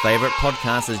 your favourite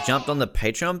podcast has jumped on the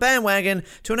Patreon bandwagon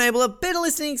to enable a better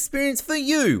listening experience for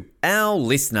you, our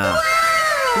listener.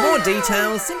 For more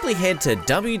details, simply head to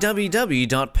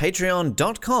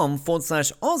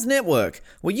www.patreon.com/Oz Network,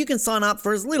 where you can sign up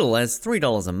for as little as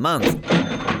 $3 a month.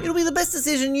 It'll be the best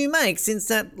decision you make since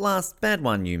that last bad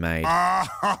one you made.